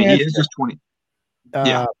 So I mean, he is just 20.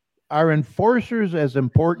 Are enforcers as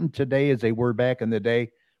important today as they were back in the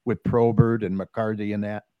day with Probert and McCarthy and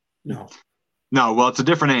that? No, well, it's a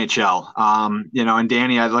different NHL. And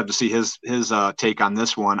Danny, I'd love to see his take on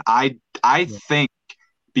this one. I think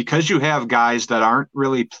because you have guys that aren't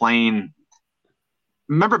really playing.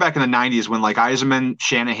 Remember back in the 90s when like Yzerman,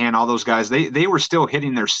 Shanahan, all those guys, they were still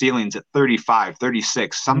hitting their ceilings at 35,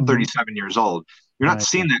 36, some 37 years old. You're not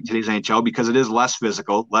seeing that in today's NHL because it is less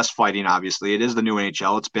physical, less fighting, obviously. It is the new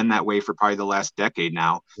NHL. It's been that way for probably the last decade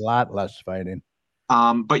now. A lot less fighting.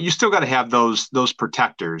 But you still got to have those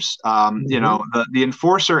protectors. The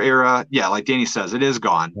enforcer era, like Danny says, it is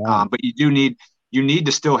gone. Yeah. But you need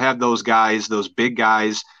to still have those guys, those big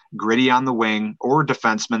guys, gritty on the wing, or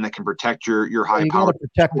defensemen that can protect your high power. You got to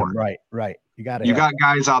protect them, right. You got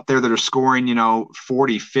guys out there that are scoring,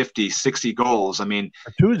 40, 50, 60 goals. I mean,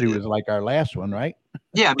 Bertuzzi was like our last one, right?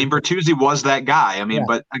 Yeah, I mean, Bertuzzi was that guy. I mean,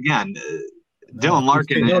 but again, Dylan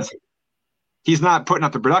Larkin he's not putting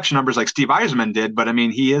up the production numbers like Steve Yzerman did, but I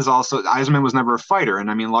mean, he is also. Yzerman was never a fighter,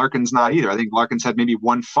 and I mean, Larkin's not either. I think Larkin's had maybe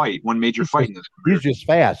one major fight in his career. He's just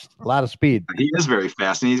fast, a lot of speed. He is very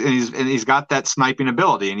fast, and he's got that sniping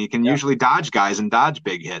ability, and he can usually dodge guys and dodge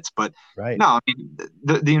big hits. But no, I mean,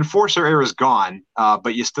 the enforcer era is gone,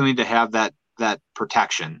 but you still need to have that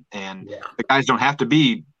protection, and the guys don't have to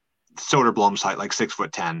be Soderblom's height, like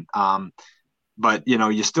 6'10". But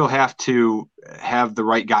you still have to have the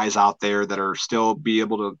right guys out there that are still be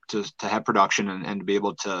able to have production and be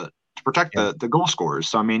able to protect the goal scorers.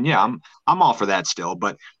 So I mean, I'm all for that still,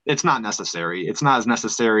 but it's not necessary. It's not as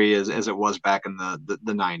necessary as it was back in the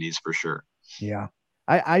 90s for sure. Yeah,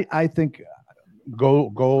 I think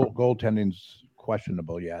goaltending's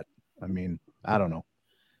questionable yet. I mean, I don't know.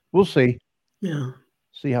 We'll see. Yeah,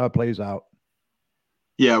 see how it plays out.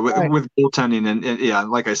 Yeah, with goaltending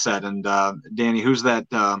and like I said, and Danny, who's that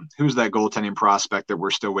goaltending prospect that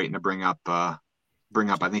we're still waiting to bring up? I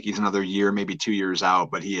think he's another year, maybe 2 years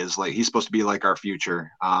out, but he's supposed to be like our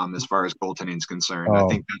future as far as goaltending is concerned. I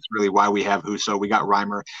think that's really why we have Husso. We got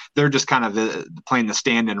Reimer. They're just kind of playing the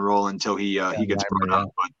stand-in role until he gets brought up,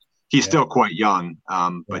 but he's still quite young.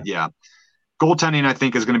 But goaltending I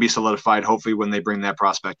think is going to be solidified hopefully when they bring that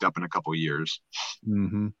prospect up in a couple of years.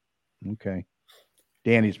 Mm-hmm. Okay.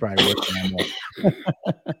 Danny's probably working on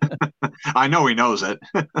that. I know he knows it.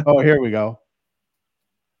 Oh, here we go.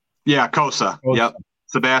 Yeah, Kosa. Yep.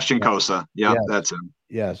 Sebastian Kosa. Yep, that's him.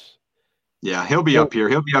 Yes. Yeah, he'll be up here.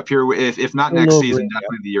 He'll be up here if not next season,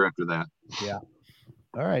 definitely the year after that. Yeah.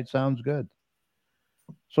 All right, sounds good.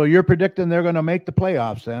 So you're predicting they're going to make the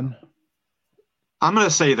playoffs then? I'm going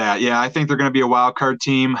to say that. Yeah, I think they're going to be a wild card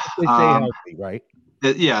team. They stay healthy, right?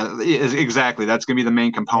 Yeah, exactly. That's going to be the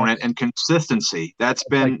main component. And consistency. That's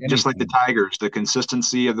been just like the Tigers. The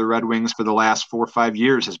consistency of the Red Wings for the last 4 or 5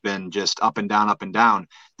 years has been just up and down, up and down.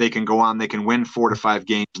 They can go on, they can win 4 to 5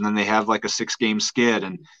 games, and then they have like a 6-game skid.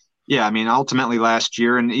 And I mean, ultimately last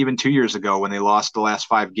year and even 2 years ago when they lost the last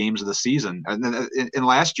 5 games of the season, and then in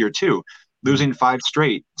last year too, losing 5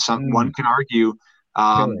 straight. One can argue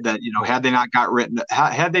That had they not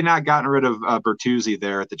gotten rid of Bertuzzi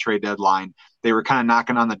there at the trade deadline, they were kind of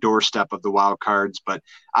knocking on the doorstep of the wild cards. But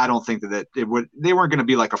I don't think that they weren't going to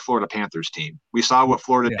be like a Florida Panthers team. We saw what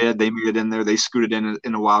Florida did; they made it in there, they scooted in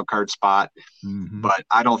a wild card spot. Mm-hmm. But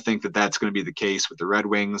I don't think that that's going to be the case with the Red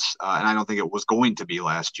Wings, and I don't think it was going to be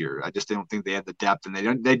last year. I just don't think they had the depth, and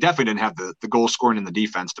they definitely didn't have the goal scoring and the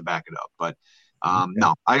defense to back it up. But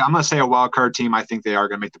no, I'm going to say a wild card team. I think they are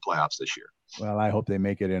going to make the playoffs this year. Well, I hope they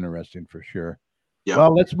make it interesting for sure. Yeah.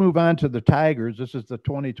 Well, let's move on to the Tigers. This is the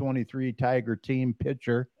 2023 Tiger team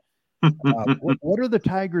pitcher. What are the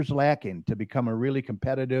Tigers lacking to become a really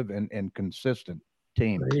competitive and consistent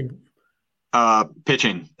team?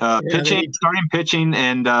 Pitching, starting pitching,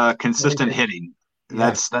 and consistent hitting.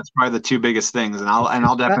 That's probably the two biggest things. And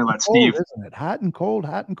I'll definitely let Steve. Isn't it hot and cold,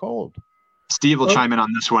 hot and cold? Steve will chime in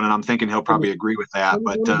on this one, and I'm thinking he'll probably agree with that.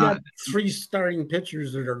 But got 3 starting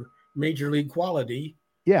pitchers that are major league quality.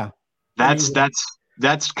 Yeah, that's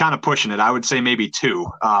kind of pushing it. I would say maybe 2.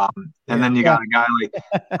 And then you got a guy like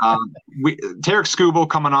Tarek Skubal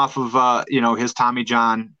coming off of his Tommy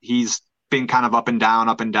John. He's been kind of up and down.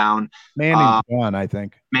 Manning's done, I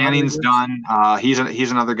think. Manning's done.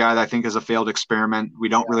 He's another guy that I think is a failed experiment. We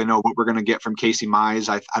don't really know what we're going to get from Casey Mize.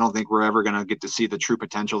 I don't think we're ever going to get to see the true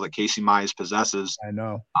potential that Casey Mize possesses. I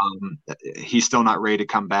know. He's still not ready to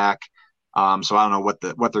come back. So I don't know what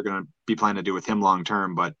they're going to be planning to do with him long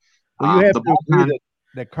term. But you have to agree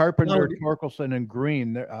that Carpenter, Torkelson, and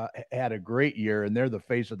Green had a great year, and they're the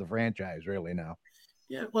face of the franchise really now.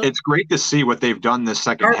 Yeah, well, it's great to see what they've done this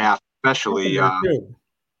second half, especially.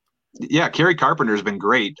 Kerry Carpenter's been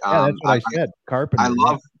great. That's what I said. Carpenter.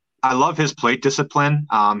 I love his plate discipline.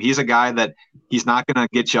 He's a guy that he's not going to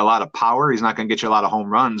get you a lot of power. He's not going to get you a lot of home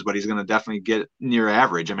runs, but he's going to definitely get near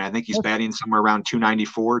average. I mean, I think he's batting somewhere around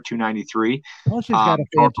 294, 293. Plus, he's got a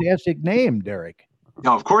fantastic name, Derek.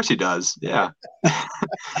 No, of course he does. Yeah.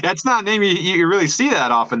 That's not a name you really see that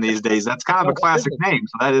often these days. That's kind of a classic name.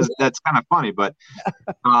 So that's kind of funny. But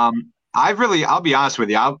I'll be honest with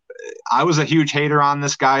you. I was a huge hater on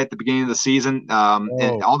this guy at the beginning of the season,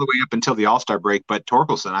 and all the way up until the All-Star break. But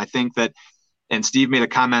Torkelson, I think that, and Steve made a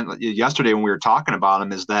comment yesterday when we were talking about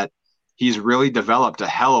him, is that he's really developed a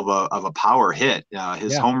hell of a power hit.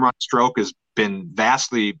 His home run stroke has been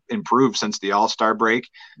vastly improved since the All-Star break.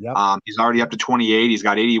 Yep. He's already up to 28. He's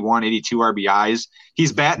got 81, 82 RBIs.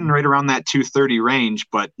 He's batting right around that 230 range.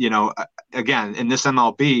 But, again, in this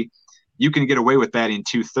MLB, you can get away with batting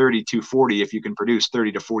 230, 240 if you can produce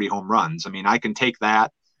 30 to 40 home runs. I mean, I can take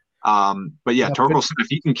that. But Torkelson, if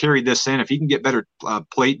he can carry this in, if he can get better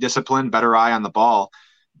plate discipline, better eye on the ball,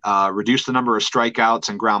 reduce the number of strikeouts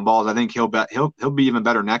and ground balls, I think he'll be even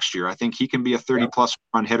better next year. I think he can be a 30-plus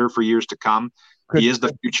run hitter for years to come. He is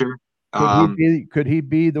the future. Could he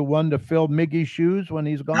be the one to fill Miggy's shoes when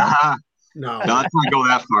he's gone? No, let's not go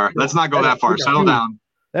that far. Let's not go that far. Settle down.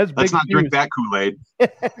 Let's not drink that Kool-Aid.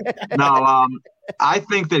 No, I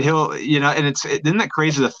think that he'll, and isn't that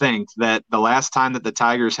crazy to think that the last time that the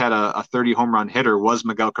Tigers had a 30 home run hitter was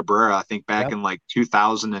Miguel Cabrera, I think back in like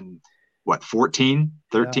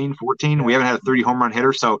 2014. We haven't had a 30 home run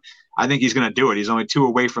hitter. So I think he's going to do it. He's only 2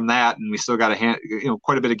 away from that. And we still got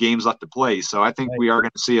quite a bit of games left to play. So I think we are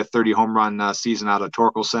going to see a 30 home run season out of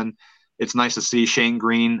Torkelson. It's nice to see Shane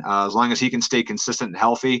Green, as long as he can stay consistent and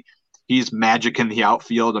healthy. He's magic in the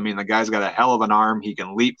outfield. I mean, the guy's got a hell of an arm. He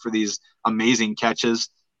can leap for these amazing catches.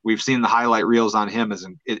 We've seen the highlight reels on him.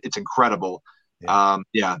 It's incredible.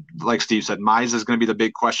 Like Steve said, Mize is going to be the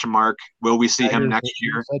big question mark. Will we see him next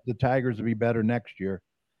year? The Tigers will be better next year.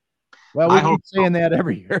 Well, we keep saying that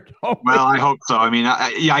every year. Well, I hope so. I mean,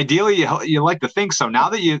 ideally, you like to think so. Now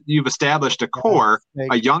that you've established a core,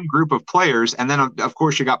 a young group of players, and then of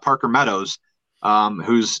course you got Parker Meadows,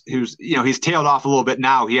 who's he's tailed off a little bit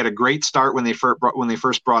now. He had a great start when they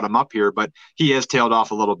first brought him up here, but he has tailed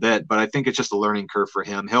off a little bit. But I think it's just a learning curve for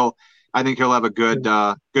him. I think he'll have a good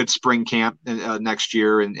spring camp next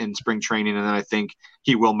year in spring training, and then I think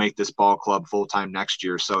he will make this ball club full time next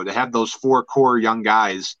year. So to have those 4 core young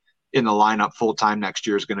guys in the lineup full time next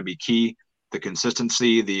year is going to be key. The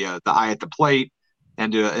consistency, the eye at the plate,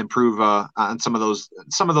 and to improve on some of those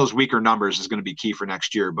weaker numbers is going to be key for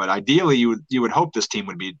next year. But ideally, you would hope this team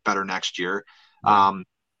would be better next year. A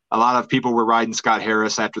lot of people were riding Scott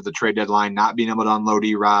Harris after the trade deadline, not being able to unload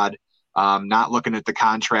Erod, not looking at the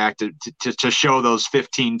contract to show those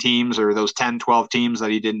 15 teams or those 10, 12 teams that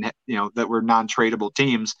he didn't, that were non-tradable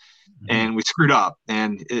teams. And we screwed up,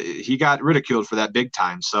 and he got ridiculed for that big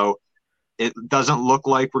time. So it doesn't look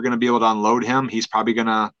like we're going to be able to unload him. He's probably going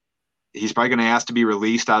to He's probably going to ask to be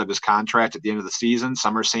released out of his contract at the end of the season.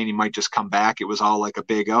 Some are saying he might just come back. It was all like a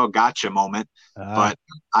big, oh, gotcha moment. But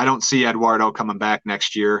I don't see Eduardo coming back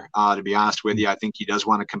next year, to be honest with you. I think he does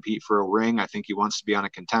want to compete for a ring. I think he wants to be on a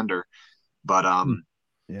contender. But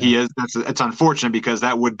he is. It's unfortunate because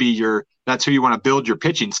that's who you want to build your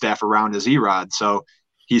pitching staff around is Erod. So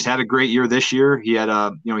he's had a great year this year. He had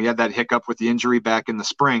he had that hiccup with the injury back in the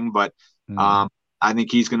spring, but I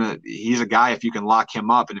think he's a guy, if you can lock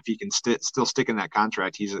him up and if he can still stick in that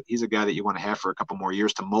contract, he's a guy that you want to have for a couple more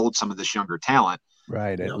years to mold some of this younger talent.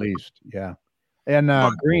 Right. At least. Yeah. And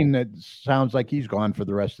Green, it sounds like he's gone for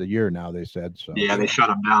the rest of the year now, they said. So yeah, they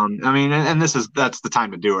shut him down. I mean, and that's the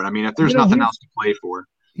time to do it. I mean, if there's nothing else to play for.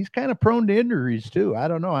 He's kind of prone to injuries too. I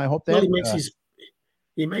don't know. I hope that he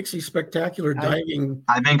makes these spectacular diving.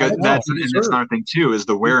 I think that's another thing too, is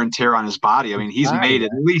the wear and tear on his body. I mean, he's made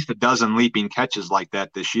at least a dozen leaping catches like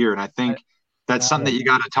that this year. And I think that's something that you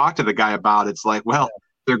got to talk to the guy about. It's like, well,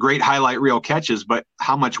 they're great highlight reel catches, but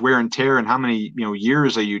how much wear and tear and how many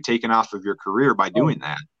years are you taking off of your career by doing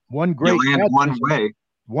that? One great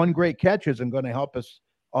catch isn't going to help us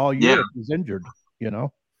all year if he's injured,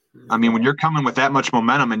 I mean, when you're coming with that much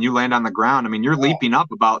momentum and you land on the ground, I mean, you're leaping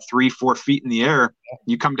up about 3-4 feet in the air.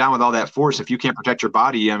 You come down with all that force. If you can't protect your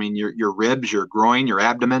body, I mean, your ribs, your groin, your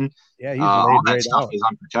abdomen, all that stuff is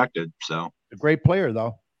unprotected. So a great player,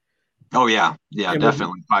 though. Oh yeah,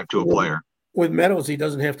 definitely 5'2" player. With Meadows, he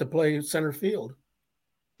doesn't have to play center field.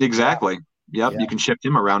 Exactly. Yep. You can shift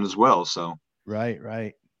him around as well. So right.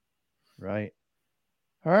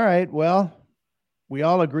 All right. Well, we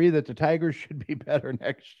all agree that the Tigers should be better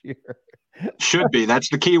next year. Should be. That's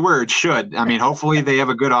the key word, should. I mean, hopefully they have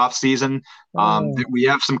a good offseason. We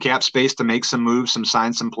have some cap space to make some moves,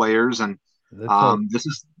 sign some players. And this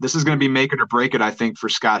is going to be make it or break it, I think, for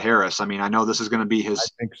Scott Harris. I mean, I know this is going to be his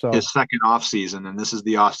second offseason, and this is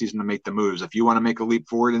the offseason to make the moves. If you want to make a leap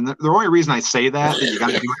forward, and the only reason I say that you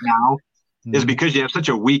got to do it now is because you have such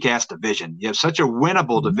a weak-ass division. You have such a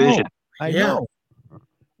winnable division. I know.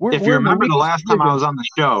 If you remember the last time I was on the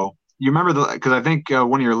show, you remember because I think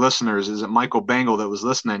one of your listeners, is it Michael Bangle that was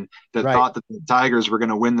listening, that thought that the Tigers were going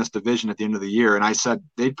to win this division at the end of the year. And I said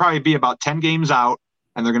they'd probably be about 10 games out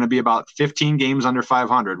and they're going to be about 15 games under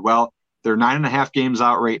 500. Well, they're 9.5 games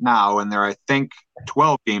out right now. And they're, I think,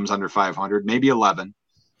 12 games under 500, maybe 11.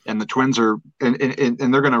 And the Twins are, and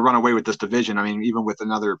they're going to run away with this division. I mean, even with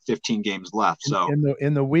another 15 games left. So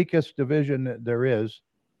in the weakest division that there is,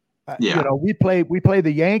 we play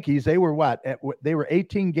the Yankees. They were they were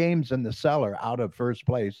 18 games in the cellar out of first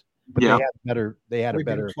place, but they had a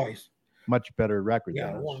much better record.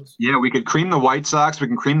 Yeah, we could cream the White Sox. We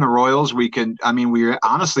can cream the Royals. We can. I mean, we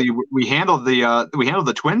handled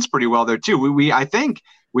the Twins pretty well there too. I think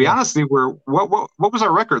we honestly were. What was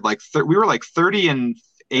our record like? We were like 30-8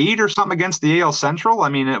 or something against the AL Central. I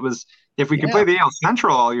mean, it was. If we could play the AL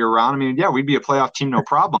Central all year round, I mean, we'd be a playoff team, no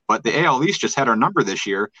problem. But the AL East just had our number this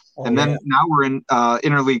year. Now we're in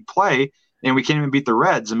interleague play, and we can't even beat the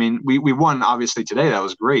Reds. I mean, we won, obviously, today. That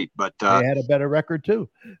was great. But they had a better record, too.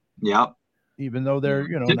 Yeah. Even though they're,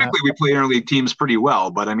 Typically, we play interleague teams pretty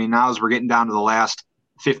well. But, I mean, now as we're getting down to the last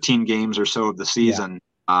 15 games or so of the season,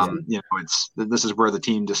 this is where the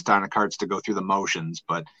team just kind of starts to go through the motions.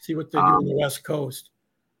 But see what they do on the West Coast.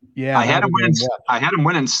 Yeah, I had him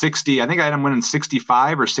winning 60. I think I had him winning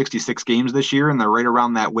 65 or 66 games this year, and they're right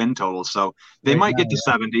around that win total. So they might get to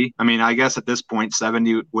 70. I mean, I guess at this point,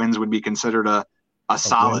 70 wins would be considered a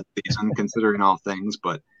solid season, considering all things.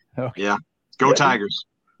 But go Tigers.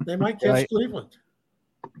 They might catch Cleveland.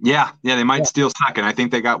 Yeah, they might steal second. I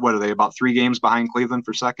think they got about 3 games behind Cleveland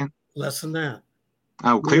for second? Less than that.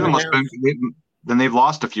 Oh, Cleveland must have been. Then they've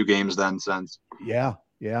lost a few games since. Yeah.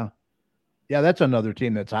 Yeah, that's another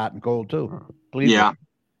team that's hot and cold too. Cleveland. Yeah.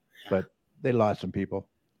 But they lost some people.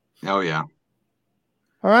 Oh, yeah.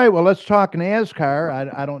 All right, well, let's talk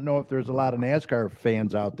NASCAR. I don't know if there's a lot of NASCAR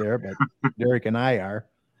fans out there, but Derek and I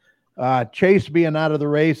are. Chase being out of the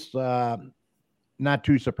race, not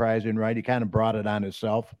too surprising, right? He kind of brought it on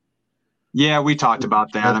himself. Yeah, we talked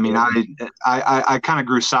about that. I mean, I kind of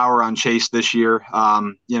grew sour on Chase this year.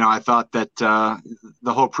 I thought that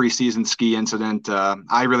the whole preseason ski incident,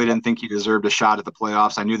 I really didn't think he deserved a shot at the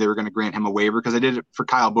playoffs. I knew they were going to grant him a waiver because they did it for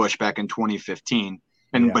Kyle Busch back in 2015.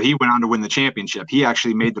 But he went on to win the championship. He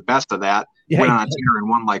actually made the best of that, went on a tear and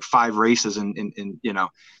won like 5 races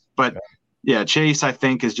But Chase, I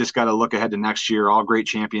think, has just got to look ahead to next year. All great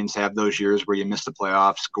champions have those years where you miss the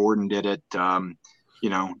playoffs. Gordon did it.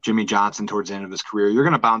 Jimmy Johnson towards the end of his career. You're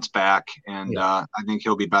going to bounce back, and I think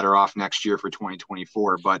he'll be better off next year for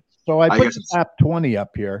 2024. But so I put the top 20 up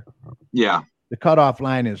here. Yeah, the cutoff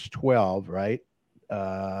line is 12, right?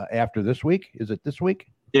 after this week. Is it this week?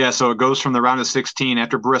 Yeah, so it goes from the round of 16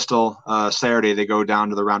 after Bristol Saturday. They go down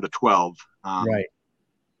to the round of 12. Right.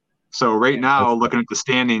 So right now, looking at the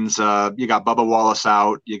standings, you got Bubba Wallace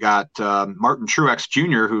out. You got Martin Truex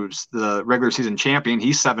Jr., who's the regular season champion.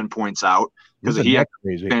 He's 7 points out because he had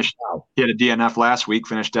finished. Wow. He had a DNF last week,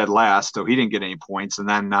 finished dead last, so he didn't get any points. And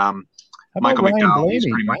then Michael McDowell, he's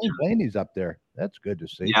pretty much Blaney's up there. That's good to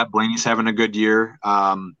see. Yeah, Blaney's having a good year.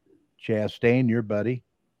 Chastain, your buddy.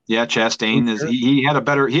 Yeah, Chastain is he had a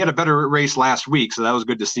better race last week, so that was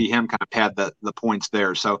good to see him kind of pad the points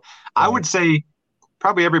there. So right. I would say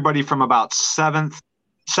probably everybody from about seventh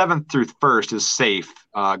through first is safe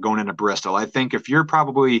going into Bristol. I think if you're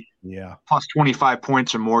probably plus 25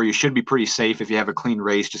 points or more, you should be pretty safe if you have a clean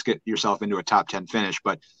race. Just get yourself into a top 10 finish.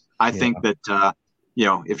 But I think that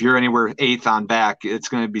if you're anywhere eighth on back, it's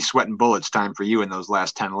going to be sweating bullets time for you in those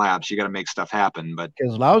last 10 laps. You got to make stuff happen. But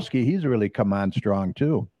Keselowski, he's really come on strong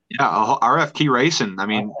too. Yeah, RFK Racing. I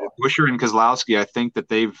mean, Buescher and Keselowski, I think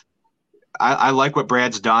that I like what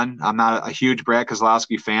Brad's done. I'm not a huge Brad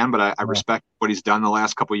Keselowski fan, but I respect what he's done the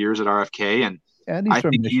last couple of years at RFK. And he's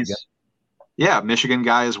from Michigan. Michigan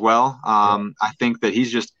guy as well. I think that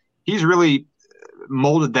he's really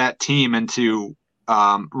molded that team into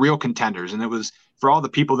real contenders. And it was for all the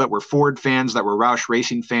people that were Ford fans, that were Roush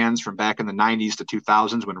Racing fans from back in the 90s to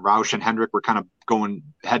 2000s when Roush and Hendrick were kind of going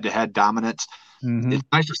head-to-head dominance. Mm-hmm. It's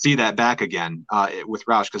nice to see that back again with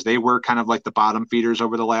Roush because they were kind of like the bottom feeders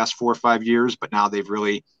over the last 4 or 5 years, but now they've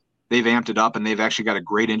amped it up and they've actually got a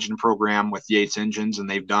great engine program with Yates engines, and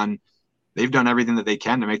they've done everything that they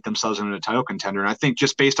can to make themselves into a title contender. And I think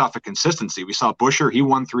just based off of consistency, we saw Buescher, he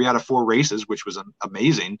won 3 out of 4 races, which was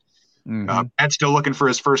amazing. Mm-hmm. Ed's still looking for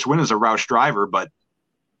his first win as a Roush driver, but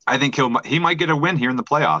I think he might get a win here in the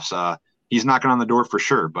playoffs. He's knocking on the door for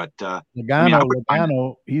sure. But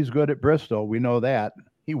Logano, he's good at Bristol. We know that.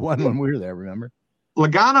 He won when we were there, remember?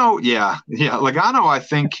 Logano, Logano, I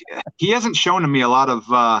think he hasn't shown to me a lot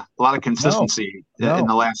of consistency in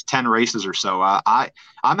the last 10 races or so.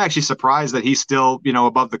 I'm actually surprised that he's still,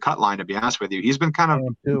 above the cut line, to be honest with you. He's been kind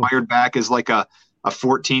of mired back as like a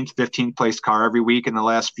 14th, 15th place car every week in the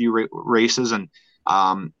last few races. And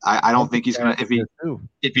I don't think he's going to,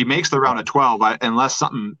 if he makes the round of 12, unless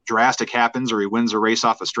something drastic happens or he wins a race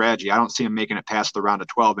off a strategy, I don't see him making it past the round of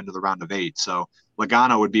 12 into the round of 8. So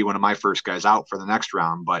Logano would be one of my first guys out for the next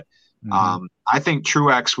round. But I think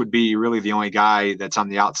Truex would be really the only guy that's on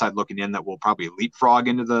the outside looking in that will probably leapfrog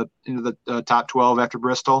into the top 12 after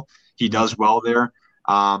Bristol. He does well there.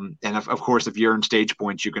 And of course, if you're in stage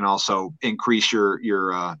points, you can also increase your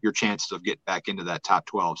chances of getting back into that top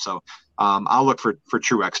 12. So I'll look for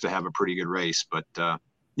Truex to have a pretty good race, but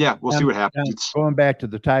we'll see what happens. Going back to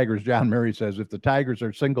the Tigers, John Murray says if the Tigers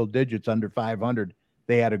are single digits under 500,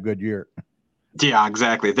 they had a good year. Yeah,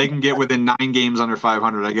 exactly. If they can get within 9 games under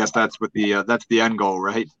 500, I guess that's what that's the end goal,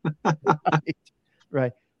 right?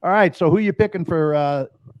 Right. All right. So who you picking for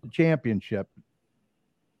the championship?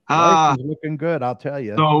 Larson's looking good, I'll tell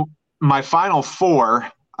you. So my final four,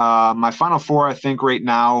 I think right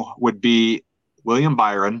now would be William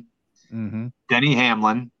Byron, Denny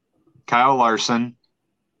Hamlin, Kyle Larson,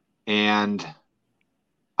 and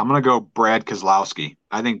I'm going to go Brad Keselowski.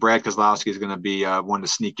 I think Brad Keselowski is going to be one to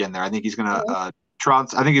sneak in there. I think he's going to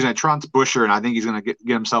trounce Buescher, and I think he's going to get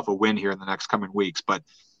himself a win here in the next coming weeks. But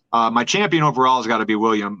my champion overall has got to be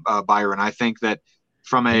William Byron. I think that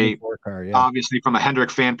from obviously from a Hendrick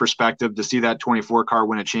fan perspective, to see that 24 car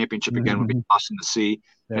win a championship again would be awesome to see.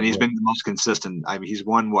 And he's been the most consistent. I mean, he's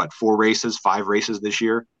won 5 races this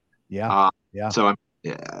year. So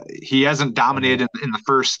he hasn't dominated in the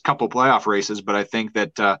first couple playoff races, but I think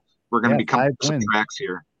that we're going to be coming up to some tracks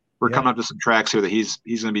here. We're coming up to some tracks here that he's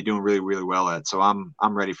going to be doing really, really well at. So I'm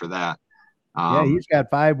ready for that. He's got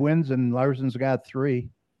 5 wins and Larson's got 3.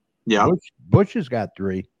 Yeah, Busch has got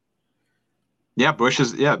 3. Yeah, Busch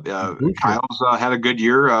is. Yeah, Kyle's had a good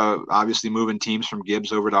year. Obviously, moving teams from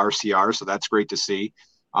Gibbs over to RCR, so that's great to see.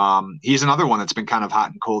 He's another one that's been kind of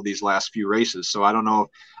hot and cold these last few races. So I don't know.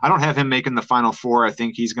 I don't have him making the final 4. I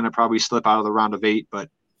think he's going to probably slip out of the round of 8. But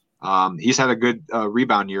he's had a good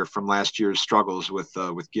rebound year from last year's struggles with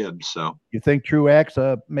Gibbs. So you think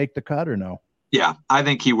Truex make the cut or no? Yeah, I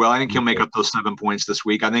think he will. I think he'll make up those 7 points this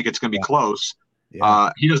week. I think it's going to be close.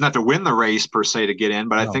 Yeah. He doesn't have to win the race per se to get in,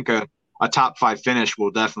 but I think a top 5 finish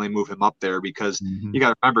will definitely move him up there because you got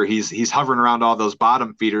to remember he's hovering around all those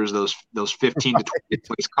bottom feeders, those 15 to 20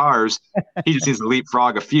 place cars. He just needs to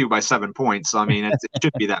leapfrog a few by 7 points. So I mean, it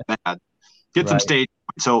shouldn't be that bad. Get some stage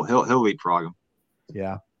points, so he'll leapfrog him.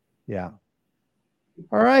 Yeah.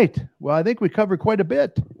 All right. Well, I think we covered quite a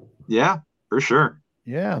bit. Yeah, for sure.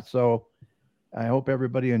 Yeah. So I hope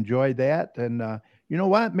everybody enjoyed that. And you know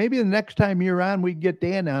what? Maybe the next time you're on, we can get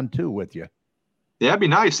Dan on too with you. Yeah, it'd be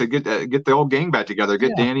nice to get the old gang back together.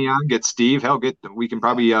 Get Danny on, get Steve. Hell, we can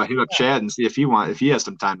probably hit up Chad and see if he has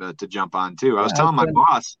some time to jump on too. I was telling my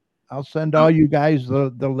boss. I'll send all you guys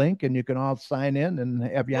the link, and you can all sign in and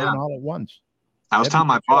have you on all at once. I was telling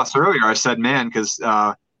my boss earlier. I said, man, because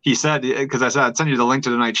he said, because I said I'd send you the link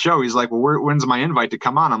to tonight's show. He's like, well, when's my invite to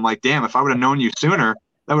come on? I'm like, damn, if I would have known you sooner,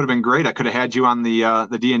 that would have been great. I could have had you on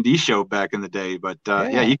the D&D show back in the day. But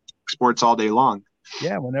he sports all day long.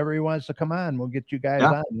 Yeah, whenever he wants to come on, we'll get you guys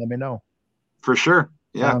on. Let me know. For sure.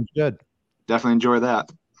 Yeah. Sounds good. Definitely enjoy that.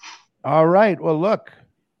 All right. Well, look,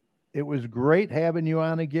 it was great having you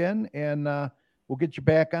on again, and we'll get you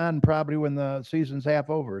back on probably when the season's half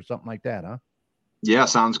over or something like that, huh? Yeah,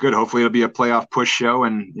 sounds good. Hopefully it'll be a playoff push show,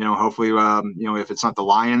 and hopefully if it's not the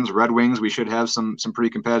Lions, Red Wings, we should have some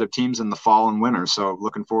pretty competitive teams in the fall and winter. So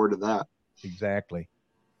looking forward to that. Exactly.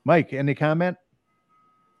 Mike, any comment?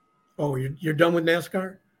 Oh, you're done with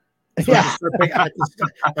NASCAR? So Yeah.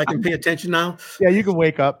 I can pay attention now. Yeah, you can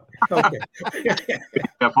wake up. Okay.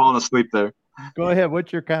 Yeah, falling asleep there. Go ahead.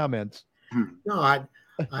 What's your comments? No,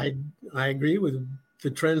 I agree with the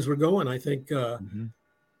trends we're going. I think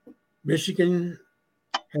Michigan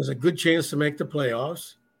has a good chance to make the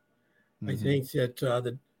playoffs. I think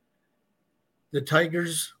that the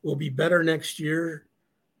Tigers will be better next year,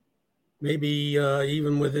 maybe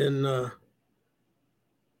even within a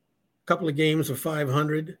couple of games of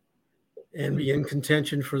 500, and be in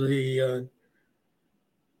contention for the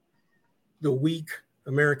weak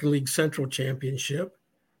American League Central Championship.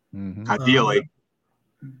 Ideally.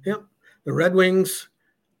 Yep. The Red Wings,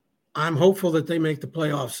 I'm hopeful that they make the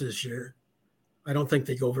playoffs this year. I don't think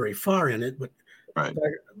they go very far in it, but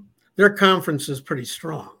their conference is pretty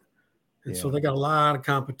strong. And so they got a lot of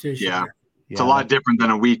competition. Yeah. It's a lot different than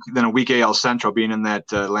a weak AL Central being in that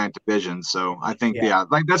Atlantic division. So I think,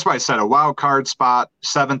 like that's why I said a wild card spot,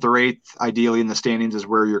 7th or 8th, ideally in the standings is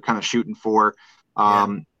where you're kind of shooting for.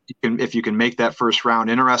 If you can make that first round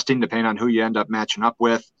interesting, depending on who you end up matching up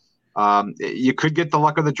with, you could get the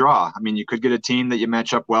luck of the draw. I mean, you could get a team that you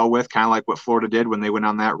match up well with, kind of like what Florida did when they went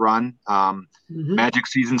on that run. Magic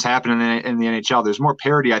seasons happen in the NHL. There's more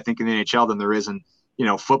parity, I think, in the NHL than there is in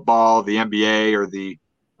football, the NBA, or the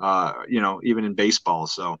even in baseball.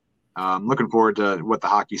 So looking forward to what the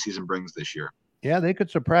hockey season brings this year. Yeah, they could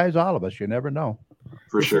surprise all of us. You never know.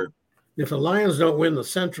 For sure. If the Lions don't win the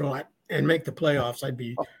Central and make the playoffs, I'd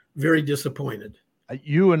be very disappointed.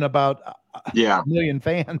 You and about a million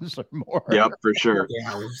fans or more. Yep, for sure.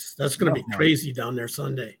 Yeah, that's going to be crazy down there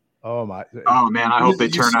Sunday. Oh, my. Oh, man, I hope they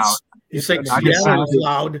turn out. You say Seattle is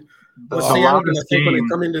loud. What's Seattle going to think when they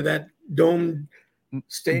come into that domed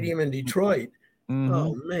stadium in Detroit?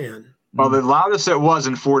 Oh, man. Well, the loudest it was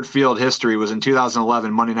in Ford Field history was in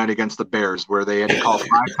 2011 Monday night against the Bears, where they had to call 5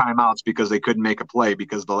 timeouts because they couldn't make a play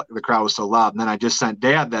because the crowd was so loud. And then I just sent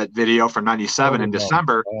Dad that video from '97 in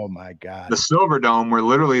December. Oh my God! The Silver Dome, where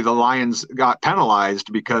literally the Lions got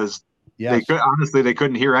penalized because they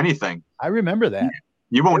couldn't hear anything. I remember that.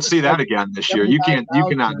 You won't see that again this year. You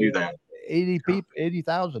cannot do that.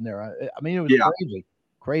 80,000 there. I mean, it was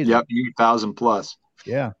crazy. Yep, 80,000 plus.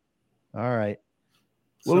 Yeah. All right.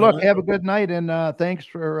 Well, look, have a good night, and thanks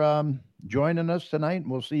for joining us tonight.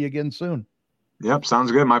 We'll see you again soon. Yep,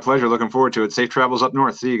 sounds good. My pleasure. Looking forward to it. Safe travels up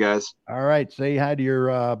north. See you guys. All right. Say hi to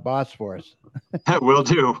your boss for us. Will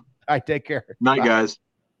do. All right, take care. Night, Bye. guys.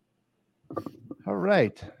 All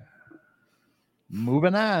right.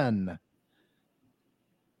 Moving on.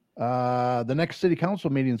 The next city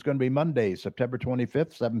council meeting is going to be Monday, September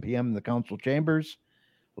 25th, 7 p.m. in the council chambers,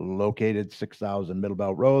 located 6,000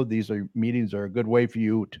 Middlebelt Road. These meetings are a good way for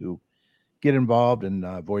you to get involved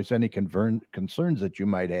and voice any concerns that you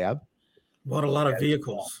might have. Bought a lot of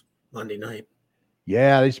vehicles Monday night.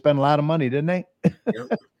 Yeah, they spent a lot of money, didn't they?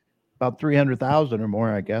 Yep. About 300,000 or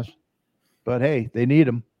more, I guess. But hey, they need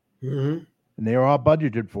them, and they are all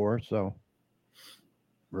budgeted for. So,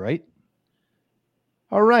 right.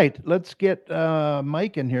 All right, let's get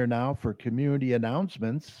Mike in here now for community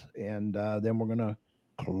announcements, and then we're going to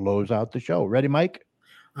close out the show. Ready, Mike?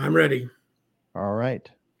 I'm ready. All right,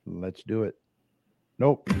 let's do it.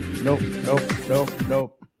 Nope.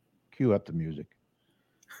 Cue up the music.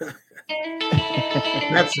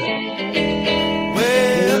 That's it.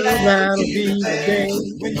 Well, that'll be the day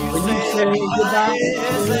when you say goodbye.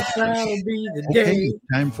 Well, that'll be the day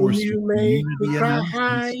time for when you make me cry.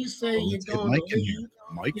 announcements. You say you're Let's get gonna Mike in leave. here.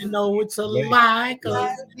 Mike. You know it's a lie,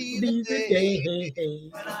 'cause it'll be the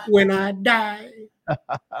day when I die.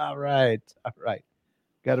 All right.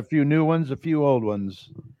 Got a few new ones, a few old ones.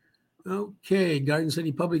 Okay, Garden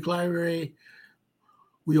City Public Library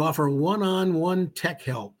We offer one-on-one tech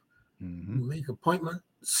help. Mm-hmm. We make appointment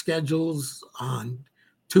schedules on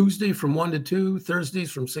Tuesday from 1 to 2,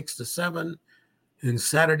 Thursdays from 6 to 7, and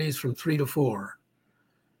Saturdays from 3 to 4.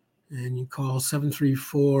 And you call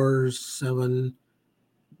 734-7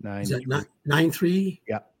 is that 93?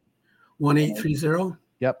 Yep. 1830.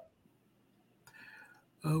 Yep.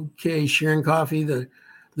 Okay, Sharon Coffee, the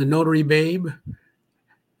Notary Babe,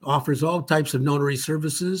 offers all types of notary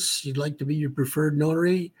services. You'd like to be your preferred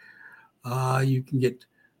notary. You can get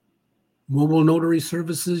mobile notary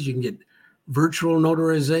services. You can get virtual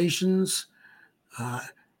notarizations,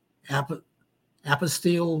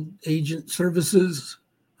 apostille agent services.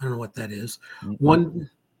 I don't know what that is. Mm-hmm. One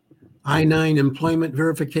I-9 employment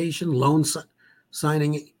verification, loan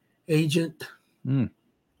signing agent. Yeah,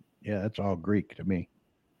 that's all Greek to me.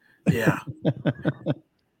 Yeah.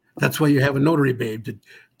 That's why you have a Notary Babe to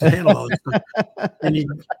handle all this stuff. And you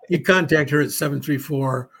contact her at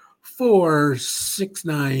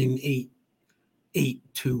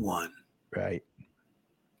 734-469-8821. Right.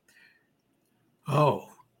 Oh,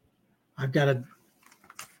 I've got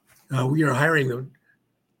we are hiring the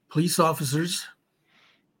police officers.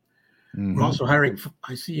 Mm-hmm. We're also hiring,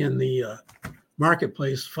 I see in the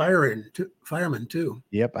marketplace, firemen too.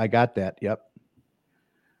 Yep, I got that. Yep.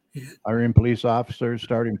 Yeah. Hiring police officers,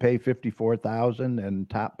 starting pay $54,000 and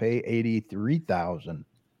top pay $83,000.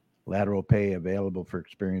 Lateral pay available for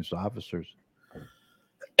experienced officers.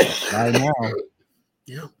 Right now.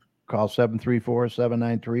 Yeah. Call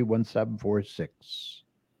 734-793-1746.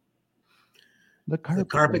 The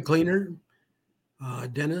carpet cleaner,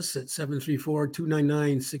 Dennis at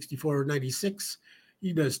 734-299-6496.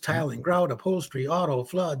 He does tiling, grout, upholstery, auto,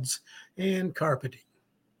 floods, and carpeting.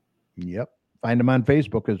 Yep. Find them on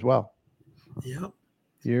Facebook as well. Yep.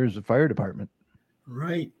 Here's the fire department.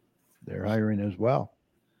 Right. They're hiring as well.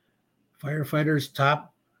 Firefighters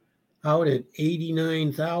top out at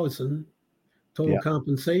 $89,000 total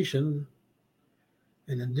compensation,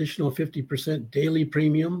 an additional 50% daily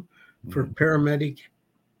premium for paramedic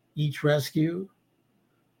each rescue,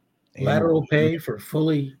 lateral pay for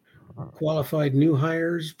fully qualified new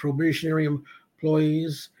hires, probationary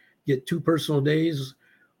employees get 2 personal days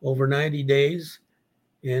over 90 days,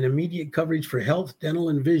 and immediate coverage for health, dental,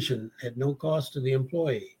 and vision at no cost to the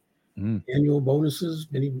employee. Annual bonuses,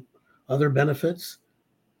 many other benefits.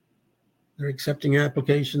 They're accepting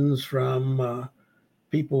applications from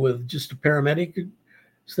people with just a paramedic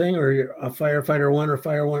thing or a firefighter 1 or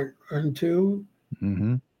firefighter 2.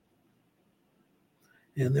 Mm-hmm.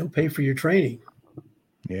 And they'll pay for your training.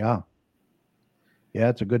 Yeah. Yeah,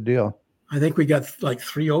 it's a good deal. I think we got like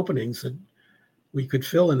 3 openings that we could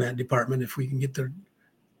fill in that department if we can get the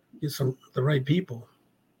right people.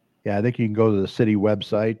 Yeah, I think you can go to the city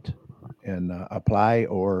website and apply,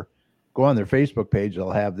 or go on their Facebook page.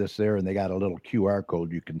 They'll have this there, and they got a little QR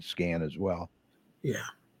code you can scan as well. Yeah.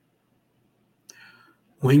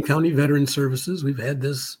 Wayne County Veteran Services. We've had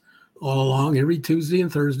this all along, every Tuesday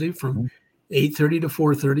and Thursday from 8:30 to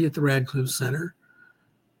 4:30 at the Radcliffe Center.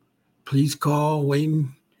 Please call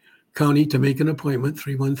Wayne County to make an appointment,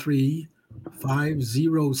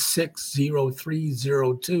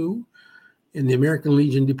 313-506-0302 in the American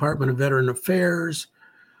Legion Department of Veteran Affairs.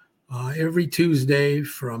 Every Tuesday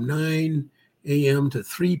from 9 a.m. to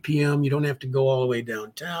 3 p.m. You don't have to go all the way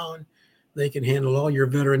downtown. They can handle all your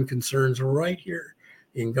veteran concerns right here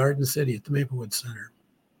in Garden City at the Maplewood Center.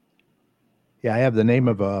 Yeah, I have the name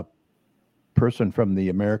of a person from the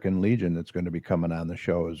American Legion that's going to be coming on the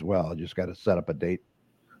show as well. I just got to set up a date.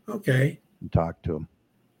 Okay. And talk to him.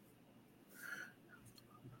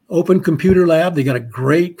 Open Computer Lab. They got a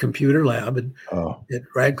great computer lab at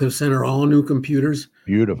Radcliffe Center, all new computers.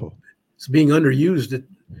 Beautiful. It's being underused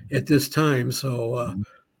at this time. So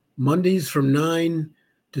Mondays from 9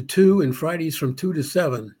 to 2 and Fridays from 2 to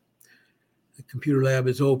 7. The computer lab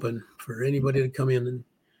is open for anybody to come in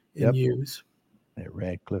and use. At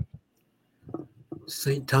Radcliffe.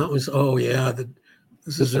 St. Thomas. Oh, yeah.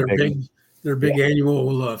 This is their big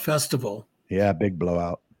annual festival. Yeah, big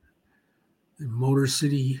blowout. The Motor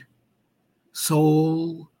City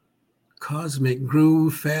Soul, Cosmic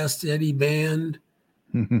Groove, Fast Eddie Band.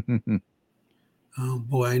 Oh,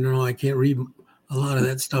 boy, I don't know. I can't read a lot of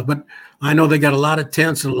that stuff, but I know they got a lot of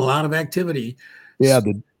tents and a lot of activity. Yeah,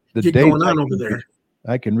 the dates going on over there.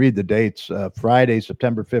 I can read the dates. Friday,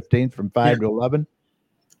 September 15th from 5 to 11.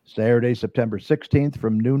 Saturday, September 16th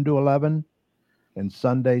from noon to 11. And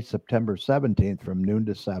Sunday, September 17th from noon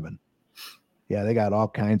to 7. Yeah, they got all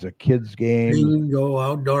kinds of kids games. Bingo,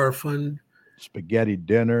 outdoor fun. Spaghetti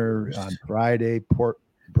dinner on Friday,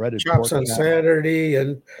 breaded chops on Saturday,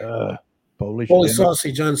 and Polish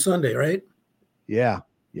sausage on Sunday, right? Yeah,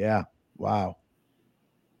 Yeah. Wow.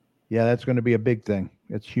 Yeah, that's going to be a big thing.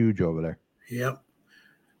 It's huge over there. Yep.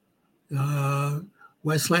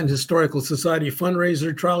 Westland Historical Society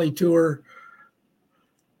fundraiser trolley tour,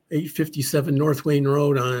 857 North Wayne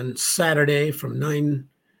Road on Saturday from 9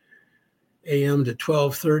 a.m. to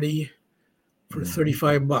 12:30 for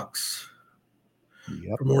 $35.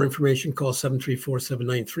 Yep. For more information, call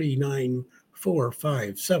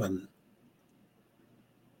 734-793-9457.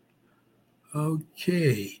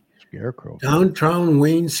 Okay. Scarecrow. Downtown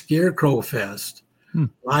Wayne Scarecrow Fest.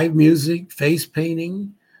 Live music, face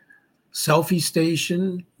painting, selfie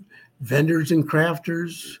station, vendors and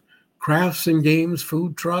crafters, crafts and games,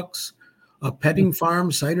 food trucks, a petting farm,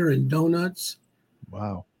 cider and donuts.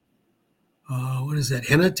 Wow. What is that?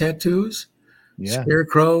 Henna tattoos, Yeah.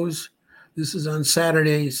 scarecrows. This is on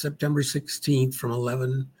Saturday, September 16th from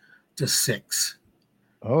 11 to 6.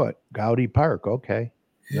 Oh, at Gowdy Park. Okay.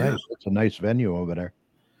 Yeah. Nice. It's a nice venue over there.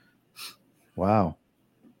 Wow.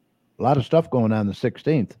 A lot of stuff going on the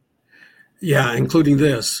 16th. Yeah, including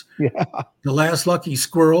this. Yeah. The Last Lucky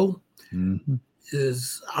Squirrel Mm-hmm.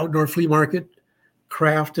 is outdoor flea market,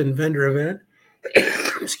 craft and vendor event.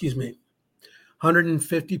 Excuse me.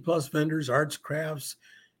 150 plus vendors, arts, crafts,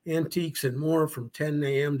 antiques, and more from 10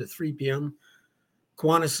 a.m. to 3 p.m.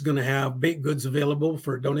 Kiwanis is going to have baked goods available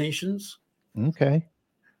for donations. Okay.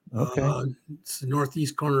 Okay. It's the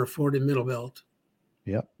northeast corner of Ford and Middlebelt.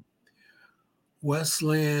 Yep.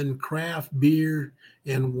 Westland Craft Beer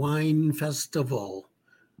and Wine Festival,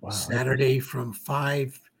 Wow. Saturday from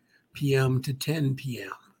 5 p.m. to 10 p.m.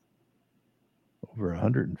 Over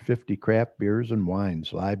 150 craft beers and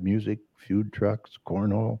wines, live music, food trucks,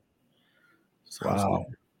 cornhole. Sounds Wow.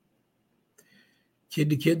 good. Kid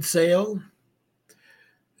to Kid sale.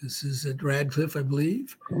 This is at Radcliffe, I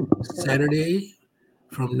believe. Saturday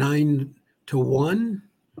from 9 to 1.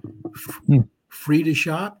 Free to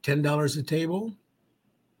shop, $10 a table.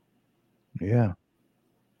 Yeah.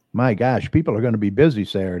 My gosh, people are going to be busy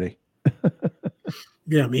Saturday.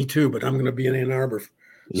 Yeah, me too, but I'm going to be in Ann Arbor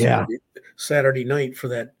Yeah. Saturday night for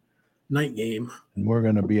that night game. And we're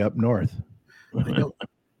going to be up north.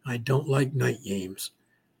 I don't like night games.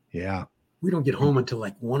 Yeah. We don't get home until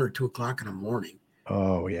like 1 or 2 o'clock in the morning.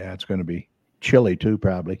 Oh, yeah. It's going to be chilly too,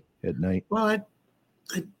 probably at night. Well,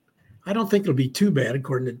 I don't think it'll be too bad,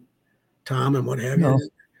 according to Tom and what have No. you.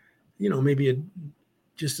 You know, maybe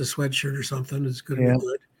just a sweatshirt or something is going to Yeah. be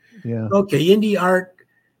good. Yeah. Okay, Indie Art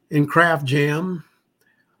and Craft Jam.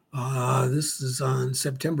 This is on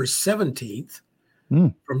September 17th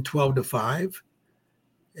from 12 to 5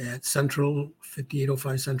 at Central,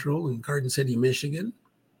 5805 Central in Garden City, Michigan.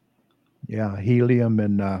 Yeah. Helium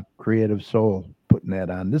and Creative Soul putting that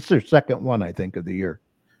on. This is their second one, I think, of the year.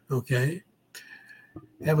 Okay.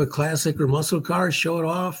 Have a classic or muscle car, show it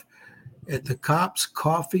off at the Cops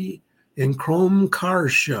Coffee and Chrome Car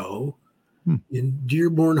Show in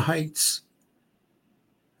Dearborn Heights.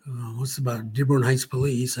 What's about Dearborn Heights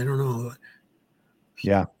Police? I don't know.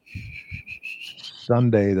 Yeah.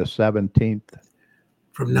 Sunday, the 17th.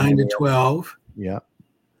 From 9 to 12. Yeah.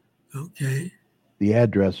 Okay. The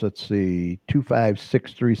address, let's see,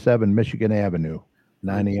 25637 Michigan Avenue,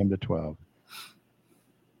 9 a.m. to 12.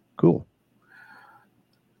 Cool.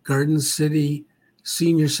 Garden City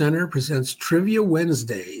Senior Center presents Trivia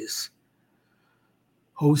Wednesdays,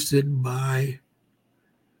 hosted by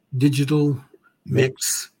Digital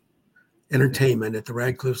Mix Entertainment at the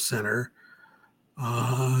Radcliffe Center.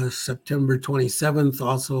 September 27th,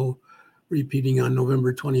 also repeating on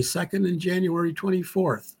November 22nd and January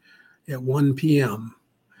 24th at 1 p.m.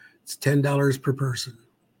 It's $10 per person.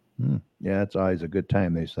 Yeah, it's always a good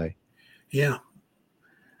time, they say. Yeah.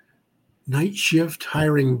 Night shift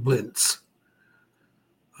hiring blitz.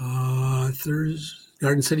 Thursday,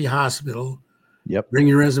 Garden City Hospital. Yep. Bring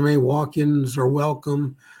your resume. Walk-ins are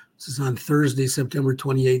welcome. This is on Thursday, September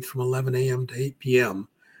 28th from 11 a.m. to 8 p.m.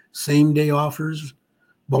 Same day offers,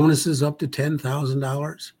 bonuses up to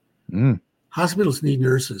 $10,000. Hospitals need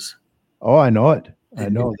nurses. Oh, I know it. I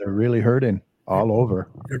know they're really hurting all over.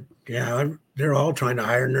 They're all trying to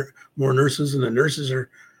hire more nurses, and the nurses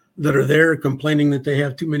that are there complaining that they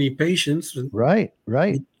have too many patients. Right.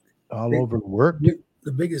 All overworked.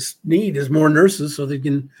 The biggest need is more nurses so they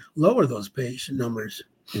can lower those patient numbers.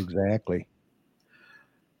 Exactly.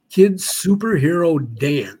 Kids superhero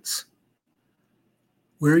dance.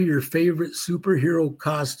 Wear your favorite superhero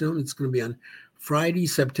costume. It's going to be on Friday,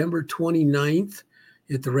 September 29th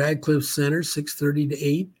at the Radcliffe Center, 6:30 to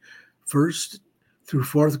 8, first through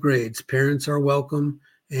fourth grades. Parents are welcome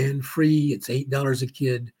and free. It's $8 a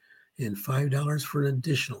kid and $5 for an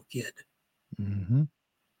additional kid. Mm-hmm.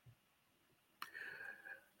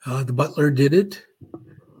 The Butler did it.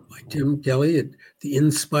 by Tim Kelly at the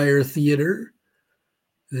Inspire Theater.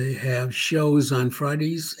 They have shows on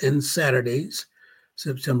Fridays and Saturdays,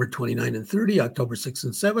 September 29 and 30, October 6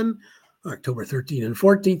 and 7, October 13 and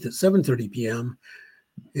 14th at 7:30 p.m.,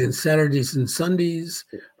 and Saturdays and Sundays,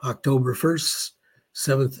 October 1st,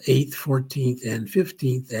 7th, 8th, 14th, and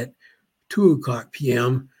 15th at 2 o'clock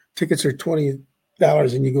p.m. Tickets are $20,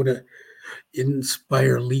 and you go to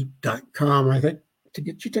inspireleap.com, I think, to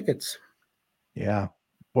get your tickets. Yeah.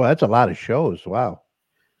 Well, that's a lot of shows. Wow.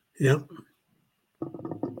 Yep.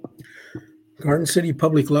 Garden City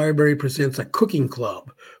Public Library presents a cooking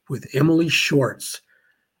club with Emily Schwartz.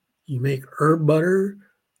 You make herb butter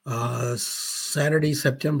Saturday,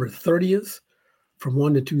 September 30th from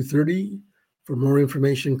 1 to 2:30. For more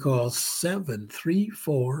information, call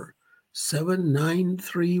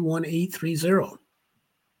 734-793-1830.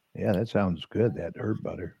 Yeah, that sounds good, that herb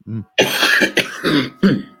butter.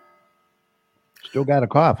 Still got a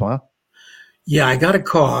cough, huh? Yeah, I got a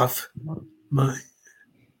cough. My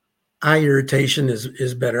eye irritation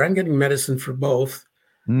is better. I'm getting medicine for both.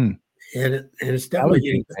 And it's definitely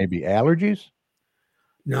getting... Maybe allergies?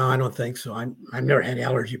 No, I don't think so. I've never had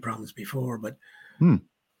allergy problems before, but I'm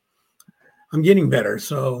getting better.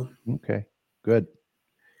 So okay, good.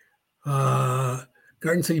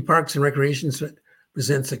 Garden City Parks and Recreation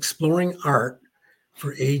presents Exploring Art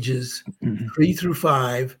for ages 3 through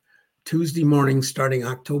 5, Tuesday morning starting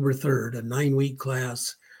October 3rd, a 9-week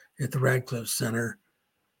class at the Radcliffe Center.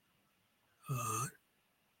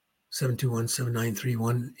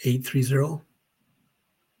 721-793-1830.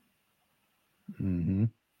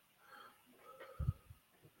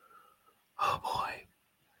 Oh boy.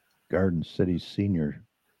 Garden City Senior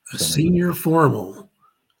Center. Senior formal.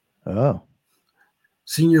 Oh.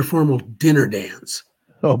 Senior formal dinner dance.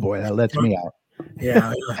 Oh boy, that lets me out.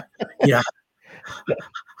 Yeah.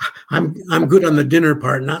 I'm good on the dinner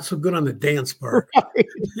part, not so good on the dance part.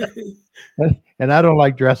 Right. And I don't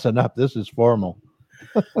like dressing up. This is formal.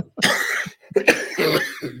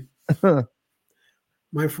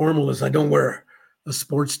 My formal is I don't wear a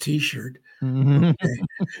sports t-shirt. Okay.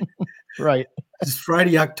 Right. It's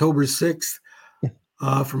Friday, October 6th,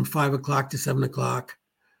 from 5 o'clock to 7 o'clock.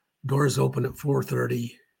 Doors open at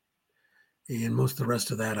 4:30. And most of the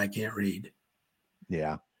rest of that I can't read.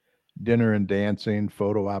 Yeah. Dinner and dancing,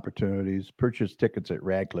 photo opportunities. Purchase tickets at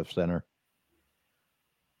Radcliffe Center.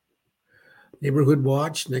 Neighborhood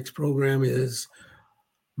Watch. Next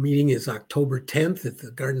meeting is October 10th at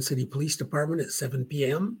the Garden City Police Department at 7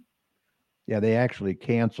 p.m. Yeah, they actually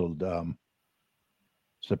canceled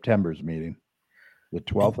September's meeting. The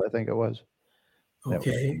 12th, I think it was.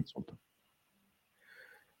 Okay.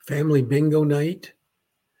 Family bingo night.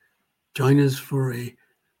 Join us for a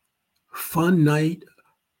fun night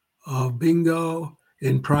of bingo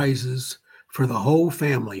and prizes for the whole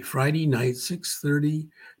family. Friday night, 6:30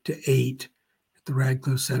 to 8 at the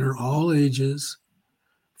Radcliffe Center. All ages,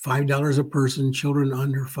 $5 a person. Children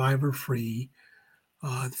under 5 are free.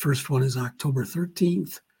 The first one is October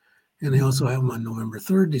 13th. And they also have them on November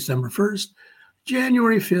 3rd, December 1st,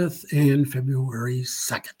 January 5th, and February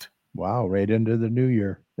 2nd. Wow, right into the new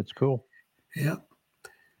year. That's cool. Yeah.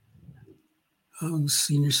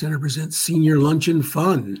 Senior Center presents Senior Luncheon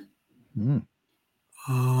Fun.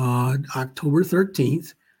 October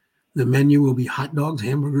 13th. The menu will be hot dogs,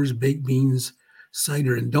 hamburgers, baked beans,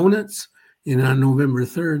 cider, and donuts. And on November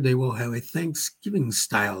 3rd, they will have a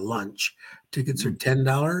Thanksgiving-style lunch. Tickets are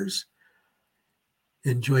 $10.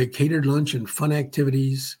 Enjoy catered lunch and fun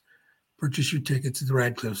activities. Purchase your tickets at the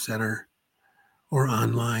Radcliffe Center or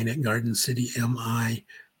online at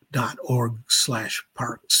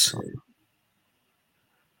gardencitymi.org/parks.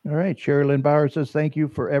 All right. Sherilyn Bauer says, thank you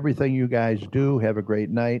for everything you guys do. Have a great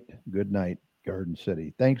night. Good night, Garden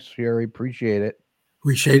City. Thanks, Sherry. Appreciate it.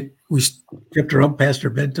 We kept her up past her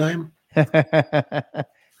bedtime.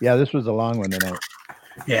 Yeah, this was a long one tonight.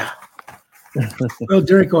 Yeah. Well,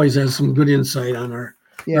 Derek always has some good insight on our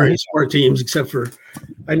various sport teams, except for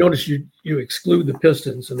I noticed you exclude the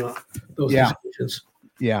Pistons and those discussions.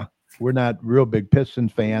 Yeah. We're not real big Piston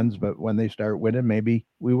fans, but when they start winning, maybe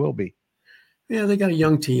we will be. Yeah, they got a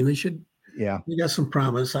young team. They should. Yeah, they got some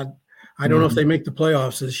promise. I don't know if they make the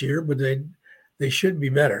playoffs this year, but they should be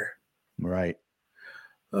better. Right.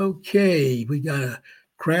 Okay, we got a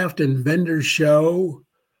craft and vendor show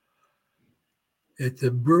at the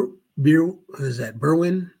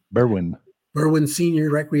Berwyn Senior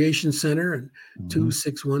Recreation Center and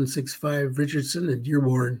 26165 Richardson and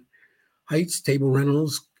Dearborn Heights. Table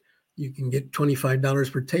rentals. You can get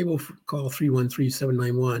 $25 per table. Call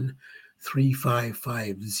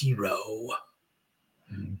 313-791-3550.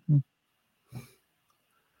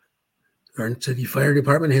 Garden City Fire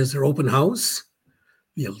Department has their open house.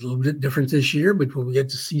 Be a little bit different this year, but we'll get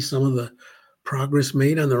to see some of the progress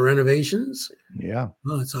made on the renovations. Yeah.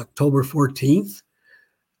 Well, it's October 14th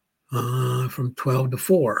from 12 to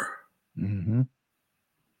 4. Mm-hmm.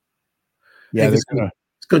 Yeah, it's going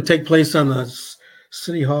to take place on the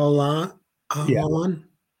City Hall lawn.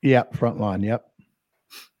 Yeah, front lawn. Yep.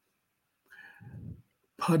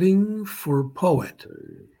 Putting for Poet,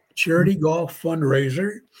 charity golf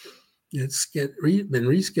fundraiser. It's been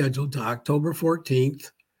rescheduled to October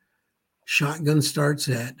 14th. Shotgun starts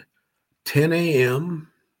at 10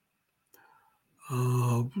 a.m.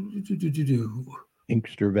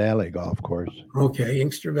 Inkster Valley Golf Course. Okay,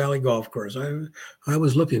 Inkster Valley Golf Course. I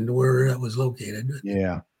was looking to where that was located.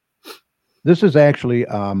 Yeah. This is actually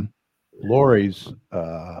Lori's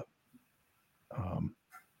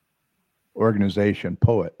organization,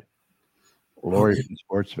 Poet. Lori's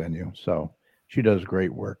sports venue. So she does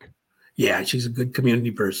great work. Yeah, she's a good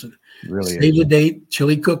community person. Really Save the date,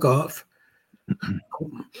 chili cook-off.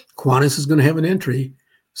 Kiwanis is going to have an entry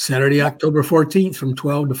Saturday, October 14th from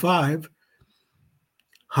 12 to 5.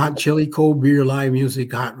 Hot chili, cold beer, live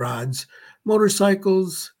music, hot rods,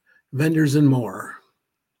 motorcycles, vendors, and more.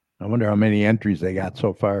 I wonder how many entries they got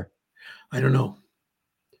so far. I don't know.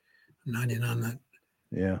 I'm not in on that.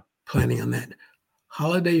 Yeah. Planning on that.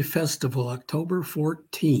 Holiday Festival, October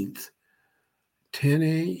 14th,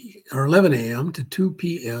 11 a.m. to 2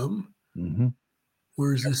 p.m. Mm-hmm.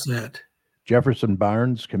 Where's this at? Jefferson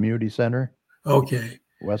Barnes Community Center. Okay.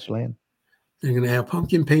 Westland. They're going to have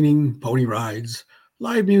pumpkin painting, pony rides,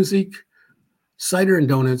 live music, cider and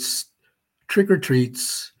donuts,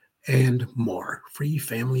 trick-or-treats, and more. Free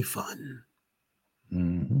family fun.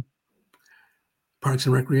 Mm-hmm. Parks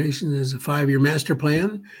and Recreation is a 5-year master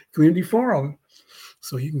plan, community forum.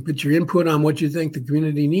 So you can put your input on what you think the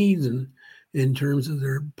community needs and in terms of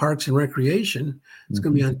their parks and recreation. It's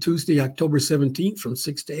going to be on Tuesday, October 17th from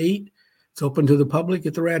 6 to 8. It's open to the public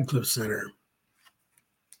at the Radcliffe Center.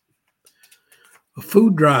 A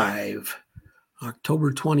food drive,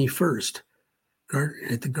 October 21st,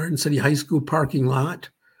 at the Garden City High School parking lot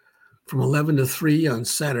from 11 to 3 on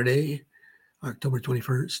Saturday, October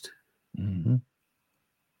 21st. Mm-hmm.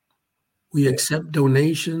 We accept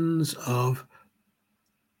donations of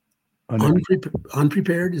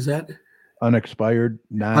unprepared, is that? Unexpired,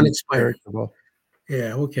 unexpired. Non-perishable.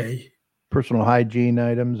 Yeah, okay. Personal hygiene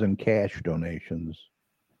items and cash donations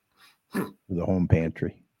for the home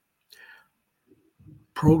pantry.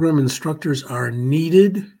 Program instructors are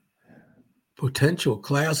needed. Potential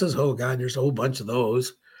classes. Oh God, there's a whole bunch of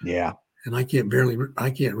those. Yeah. And I can't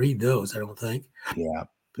read those, I don't think. Yeah.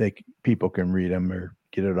 People can read them or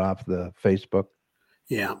get it off the Facebook.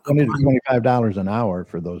 Yeah. $25 an hour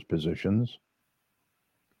for those positions.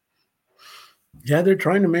 Yeah, they're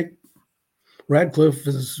trying to make Radcliffe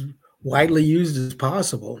as widely used as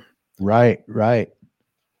possible. Right.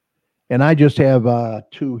 And I just have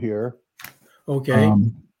 2 here. Okay.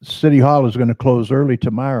 City Hall is going to close early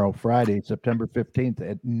tomorrow, Friday, September 15th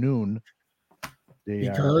at noon.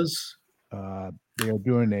 Because they are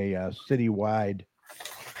doing a citywide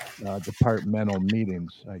departmental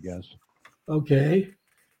meetings, I guess. Okay.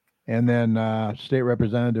 And then State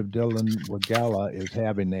Representative Dylan Wagella is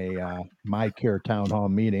having a My Care Town Hall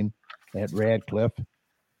meeting at Radcliffe.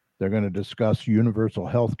 They're going to discuss universal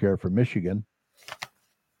health care for Michigan.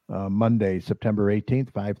 Monday, September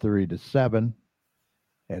 18th, 5:30 to 7.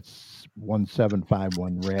 That's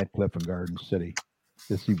 1751 Radcliffe and Garden City.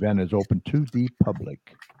 This event is open to the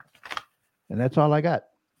public. And that's all I got.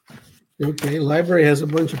 Okay. Library has a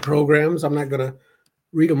bunch of programs. I'm not going to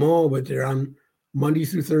read them all, but they're on Monday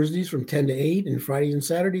through Thursdays from 10 to 8 and Fridays and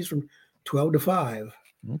Saturdays from 12 to 5.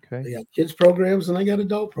 Okay. They got kids programs and they got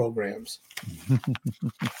adult programs.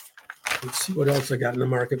 Let's see what else I got in the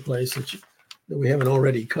marketplace that we haven't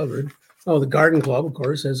already covered. Oh, the Garden Club, of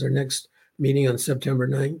course, has their next meeting on September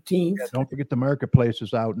 19th. Yeah, don't forget the marketplace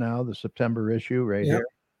is out now, the September issue right here.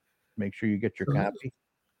 Make sure you get your copy.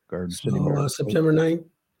 Garden City Marketplace. September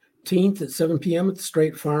 19th at 7 p.m. at the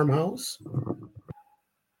Straight Farmhouse.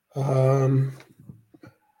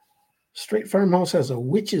 Straight Farmhouse has a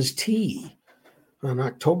witch's tea on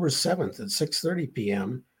October 7th at 6:30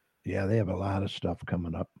 p.m. Yeah, they have a lot of stuff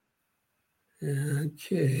coming up.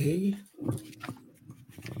 Okay. Do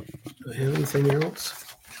I have anything else?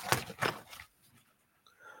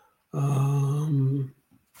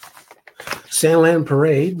 Sandland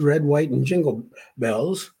Parade, Red, White, and Jingle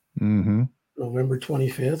Bells. Mm-hmm. November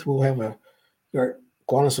 25th. We'll have Kiwanis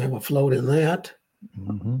will have a float in that.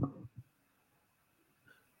 Mm-hmm.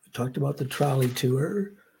 We talked about the trolley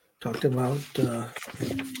tour. Talked about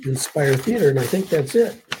Inspire Theater, and I think that's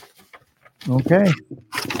it. Okay.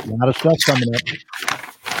 A lot of stuff coming up.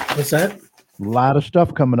 What's that? A lot of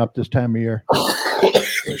stuff coming up this time of year.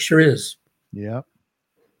 It sure is. Yeah.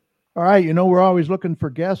 All right. We're always looking for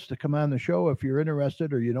guests to come on the show. If you're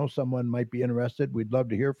interested or someone might be interested, we'd love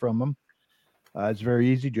to hear from them. It's very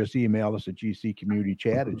easy. Just email us at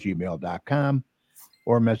gccommunitychat@gmail.com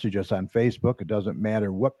or message us on Facebook. It doesn't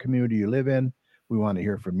matter what community you live in. We want to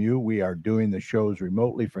hear from you. We are doing the shows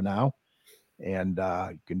remotely for now, and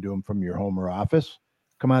you can do them from your home or office.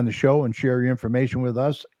 Come on the show and share your information with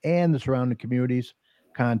us and the surrounding communities.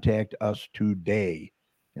 Contact us today,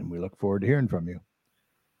 and we look forward to hearing from you.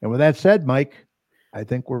 And with that said, Mike, I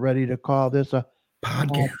think we're ready to call this a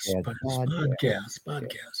podcast.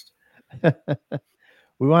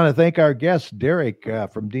 We want to thank our guest, Derek,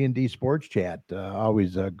 from D&D Sports Chat.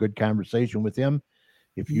 Always a good conversation with him.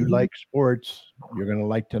 If you like sports, you're going to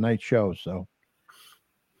like tonight's show. So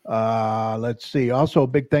let's see. Also,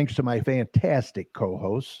 big thanks to my fantastic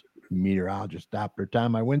co-hosts, meteorologist Dr.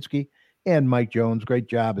 Tom Iwinski and Mike Jones. Great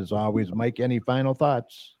job as always. Mike, any final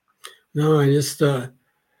thoughts? No, I just,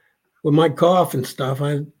 with my cough and stuff,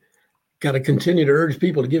 I got to continue to urge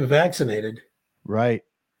people to get vaccinated. Right.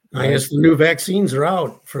 I guess the new vaccines are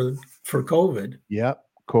out for COVID. Yep.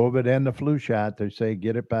 COVID and the flu shot. They say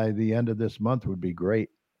get it by the end of this month would be great.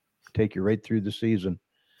 Take you right through the season.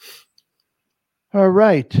 All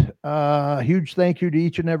right. Huge thank you to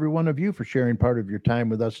each and every one of you for sharing part of your time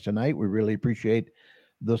with us tonight. We really appreciate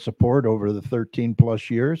the support over the 13 plus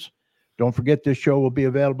years. Don't forget, this show will be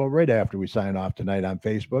available right after we sign off tonight on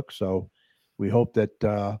Facebook. So we hope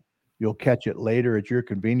that you'll catch it later at your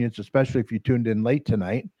convenience, especially if you tuned in late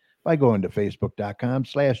tonight by going to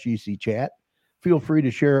facebook.com/GCChat. Feel free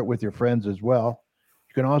to share it with your friends as well.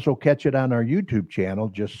 You can also catch it on our YouTube channel.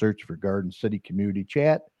 Just search for Garden City Community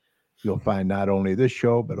Chat. You'll find not only this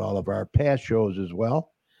show, but all of our past shows as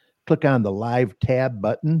well. Click on the live tab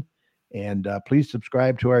button. And please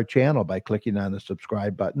subscribe to our channel by clicking on the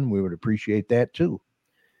subscribe button. We would appreciate that too.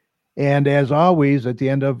 And as always, at the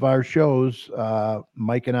end of our shows,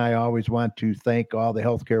 Mike and I always want to thank all the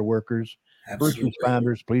healthcare workers, first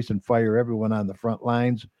responders, police and fire, everyone on the front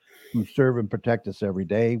lines who serve and protect us every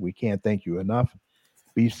day. We can't thank you enough.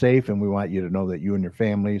 Be safe, and we want you to know that you and your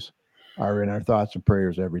families are in our thoughts and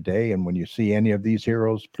prayers every day. And when you see any of these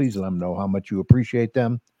heroes, please let them know how much you appreciate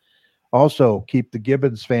them. Also, keep the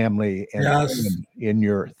Gibbons family and in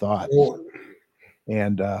your thoughts.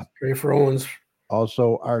 And pray for Owens.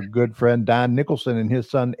 Also, our good friend Don Nicholson and his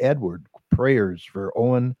son Edward. Prayers for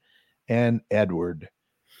Owen and Edward.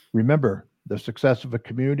 Remember, the success of a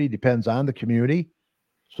community depends on the community.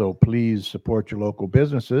 So please support your local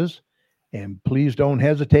businesses. And please don't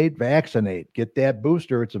hesitate. Vaccinate. Get that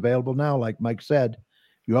booster. It's available now, like Mike said.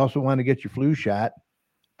 You also want to get your flu shot.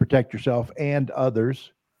 Protect yourself and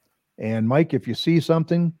others. And Mike, if you see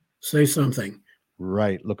something, say something.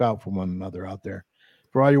 Right. Look out for one another out there.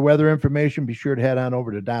 For all your weather information, be sure to head on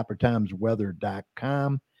over to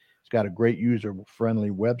DrTomsWeather.com. It's got a great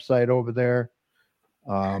user-friendly website over there.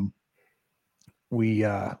 So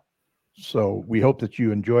we hope that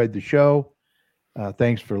you enjoyed the show.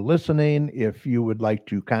 Thanks for listening. If you would like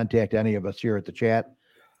to contact any of us here at the chat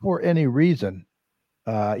for any reason,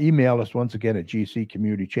 email us once again at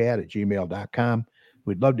gccommunitychat@gmail.com.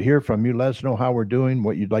 We'd love to hear from you. Let us know how we're doing,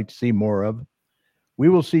 what you'd like to see more of. We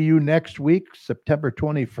will see you next week, September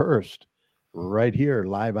 21st, right here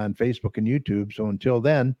live on Facebook and YouTube. So until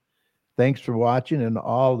then, thanks for watching and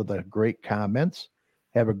all of the great comments.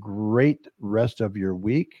 Have a great rest of your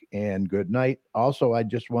week and good night. Also, I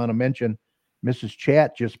just want to mention Mrs.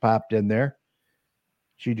 Chat just popped in there.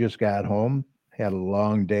 She just got home, had a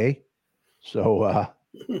long day. So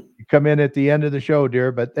you come in at the end of the show,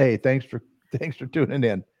 dear. But hey, thanks for tuning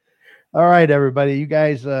in. All right, everybody. You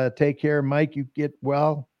guys take care. Mike, you get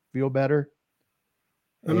well, feel better.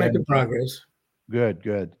 I'm making progress.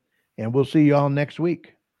 Good. And we'll see you all next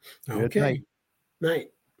week. Okay. Good night. Night.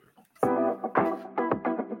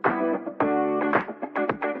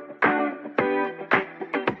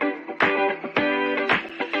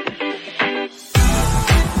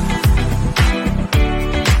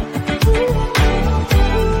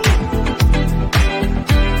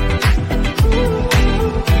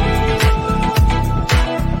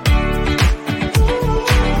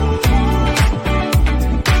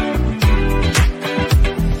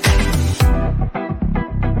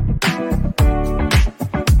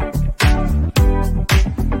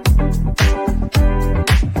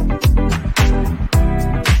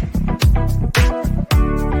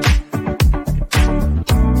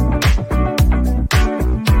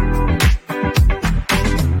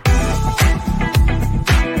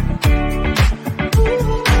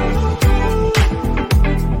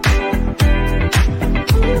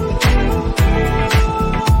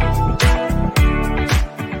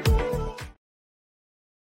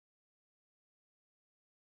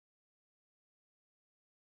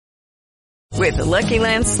 With the Lucky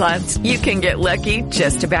Land Slots, you can get lucky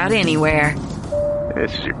just about anywhere.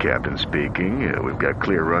 This is your captain speaking. We've got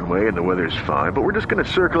clear runway and the weather's fine, but we're just going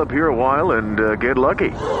to circle up here a while and get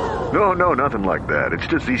lucky. No, nothing like that. It's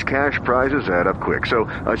just these cash prizes add up quick. So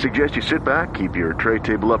I suggest you sit back, keep your tray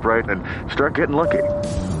table upright, and start getting lucky.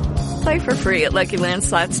 Play for free at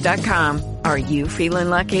LuckyLandSlots.com. Are you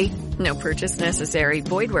feeling lucky? No purchase necessary.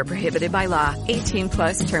 Void where prohibited by law.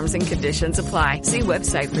 18+ terms and conditions apply. See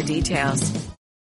website for details.